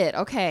love it.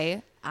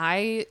 Okay.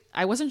 I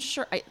wasn't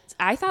sure.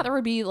 I thought there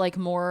would be like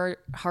more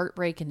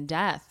heartbreak and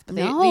death, but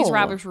No. these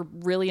robbers were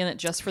really in it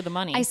just for the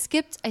money. I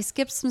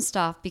skipped some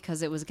stuff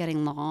because it was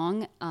getting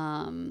long.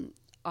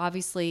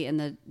 Obviously in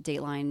the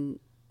Dateline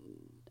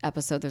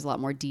episode there's a lot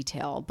more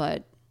detail,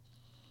 but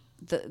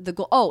the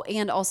goal. Oh,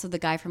 and also the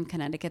guy from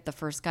Connecticut, the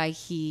first guy,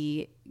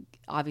 he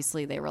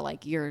obviously they were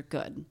like, you're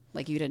good,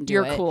 like you didn't do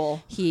You're it.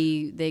 cool.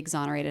 They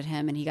exonerated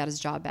him and he got his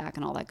job back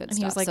and all that good And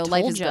stuff. he was like, so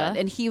life "Told is ya." good,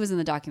 and he was in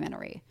the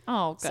documentary.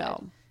 Oh, good.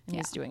 So, and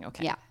he's doing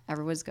okay. Yeah,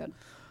 everyone's good.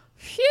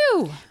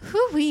 Phew.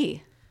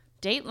 Hoo-wee.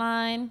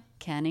 Dateline.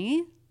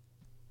 Kenny,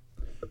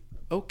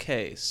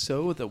 Okay,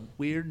 so the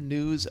weird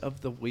news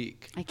of the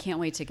week. I can't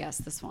wait to guess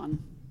this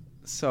one.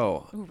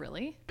 So, Oh,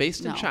 really?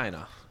 based in No.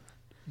 China,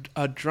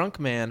 a drunk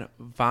man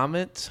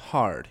vomits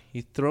hard.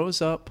 He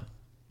throws up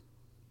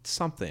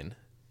something,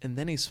 and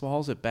then he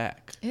swallows it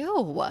back.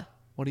 Ew,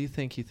 What do you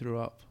think he threw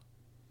up?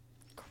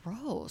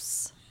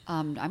 gross.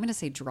 I'm gonna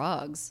say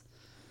drugs.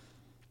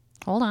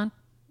 Hold on.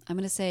 I'm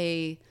gonna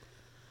say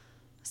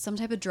some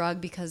type of drug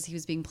because he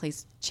was being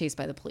chased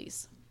by the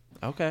police.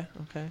 Okay.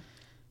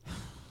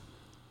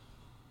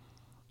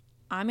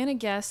 I'm going to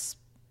guess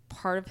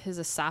part of his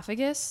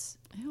esophagus,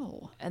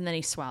 Ew. and then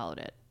he swallowed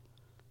it.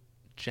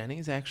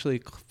 Jenny's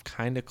actually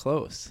kind of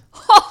close.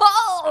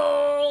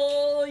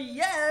 Oh,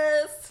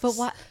 yes. But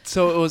what?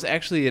 So it was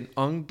actually an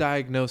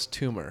undiagnosed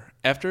tumor.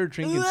 After a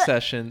drinking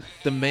session,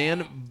 the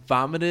man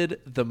vomited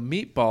the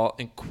meatball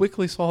and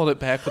quickly swallowed it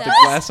back with a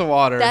glass of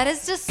water That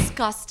is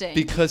disgusting.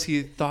 because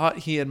he thought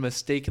he had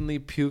mistakenly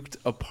puked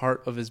a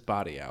part of his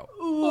body out.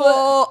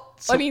 Well,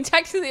 I mean,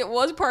 technically it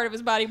was part of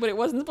his body, but it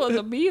wasn't supposed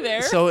to be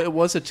there. So it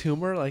was a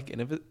tumor, like in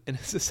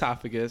his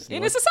esophagus.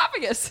 in his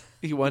esophagus.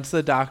 He went to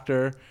the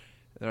doctor.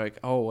 They're like,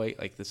 "Oh wait,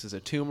 like this is a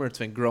tumor. It's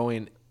been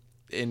growing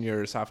in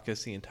your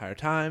esophagus the entire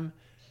time."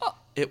 Oh.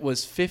 It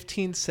was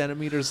 15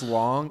 centimeters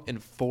long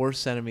and 4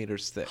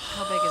 centimeters thick.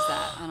 How big is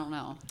that? I don't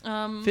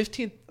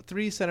know.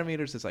 3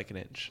 centimeters is like an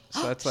inch.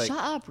 So that's like Shut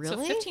up, So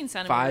really? 15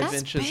 centimeters. 5 That's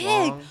inches big.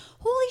 long.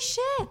 Holy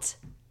shit.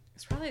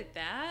 It's probably like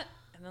that.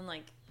 And then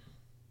like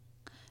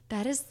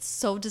That is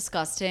so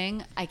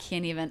disgusting. I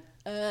can't even.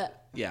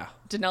 Yeah.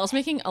 Danelle's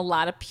making a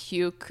lot of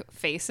puke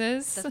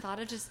faces. The thought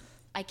of just.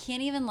 I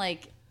can't even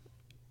like.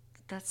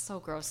 That's so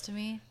gross to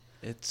me.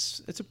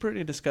 It's a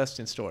pretty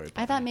disgusting story.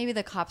 I thought maybe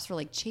the cops were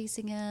like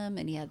chasing him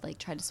and he had like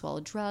tried to swallow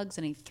drugs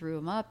and he threw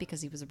him up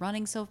because he was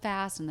running so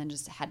fast and then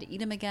just had to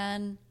eat him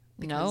again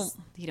because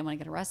he didn't want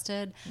to get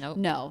arrested. Nope.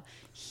 No,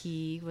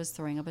 he was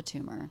throwing up a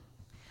tumor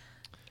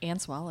and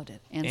swallowed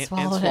it. and And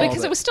swallowed swallowed it.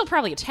 Because it was still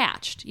probably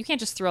attached. You can't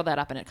just throw that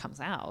up and it comes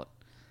out.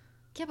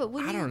 Yeah, but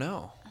I don't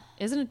know.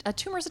 Isn't it? A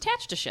tumor's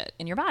attached to shit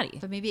in your body.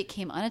 But maybe it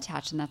came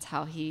unattached and that's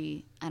how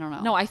he. I don't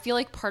know. No, I feel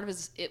like part of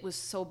it was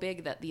so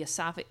big that the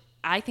esophagus,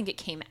 I think it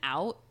came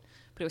out,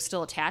 but it was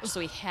still attached, so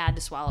he had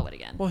to swallow it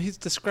again. Well, he's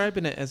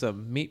describing it as a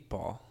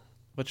meatball,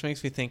 which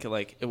makes me think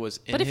like it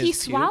was in But if his he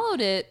puke. swallowed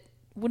it,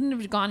 wouldn't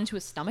it have gone into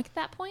his stomach at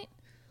that point?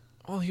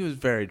 Well, he was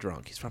very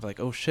drunk. He's probably like,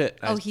 "Oh shit!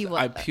 Oh, he was.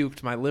 I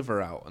puked my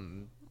liver out."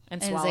 And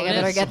And he's swallowed like, I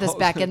better it? get this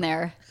back in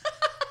there.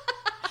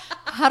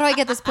 How do I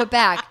get this put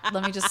back?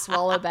 Let me just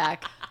swallow it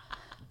back.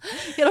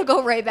 It'll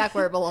go right back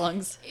where it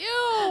belongs.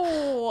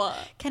 Ew.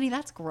 Kenny,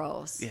 that's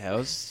gross. Yeah, it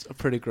was a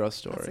pretty gross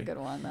story. That's a good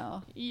one,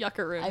 though.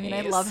 Yuckaroonies. I mean, I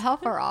love how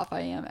far off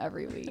I am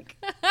every week.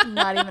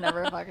 Not even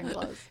ever fucking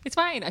close. It's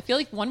fine. I feel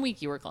like 1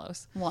 week you were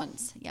close.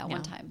 Once. Yeah, Yeah,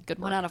 one time. good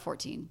 1 work. out of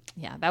 14.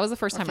 Yeah, that was the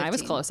first Or time I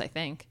was 15. close, I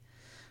think.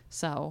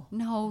 So,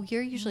 No,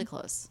 you're usually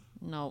close.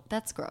 no.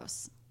 That's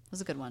gross. That was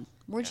a good one.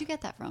 Where'd you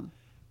get that from?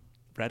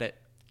 Reddit.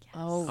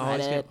 Oh,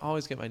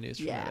 Always get my news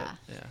from Yeah.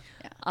 Reddit.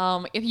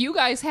 Yeah. If you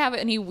guys have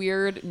any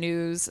weird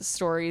news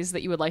stories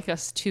that you would like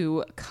us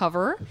to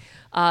cover,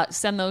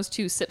 send those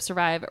to Sip,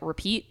 Survive,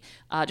 Repeat.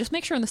 Just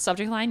make sure in the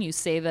subject line you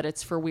say that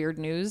it's for weird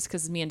news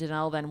because me and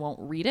Danelle then won't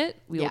read it.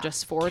 We will Yeah.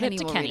 just forward Kenny it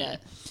to will Kenny. read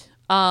it.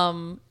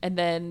 And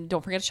then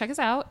don't forget to check us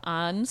out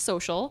on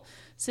social.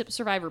 Sip,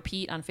 Survive,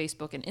 Repeat on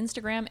Facebook and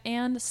Instagram,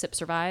 and Sip,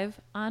 Survive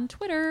on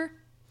Twitter.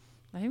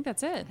 I think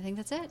that's it. I think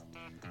that's it.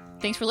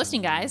 Thanks for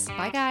listening, guys.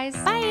 Bye, guys.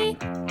 Bye.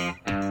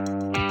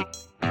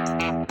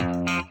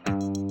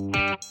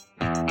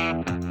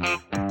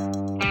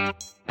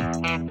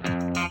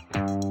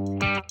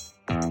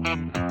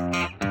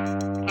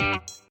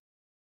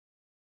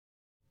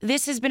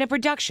 This has been a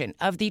production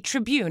of the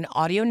Tribune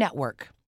Audio Network.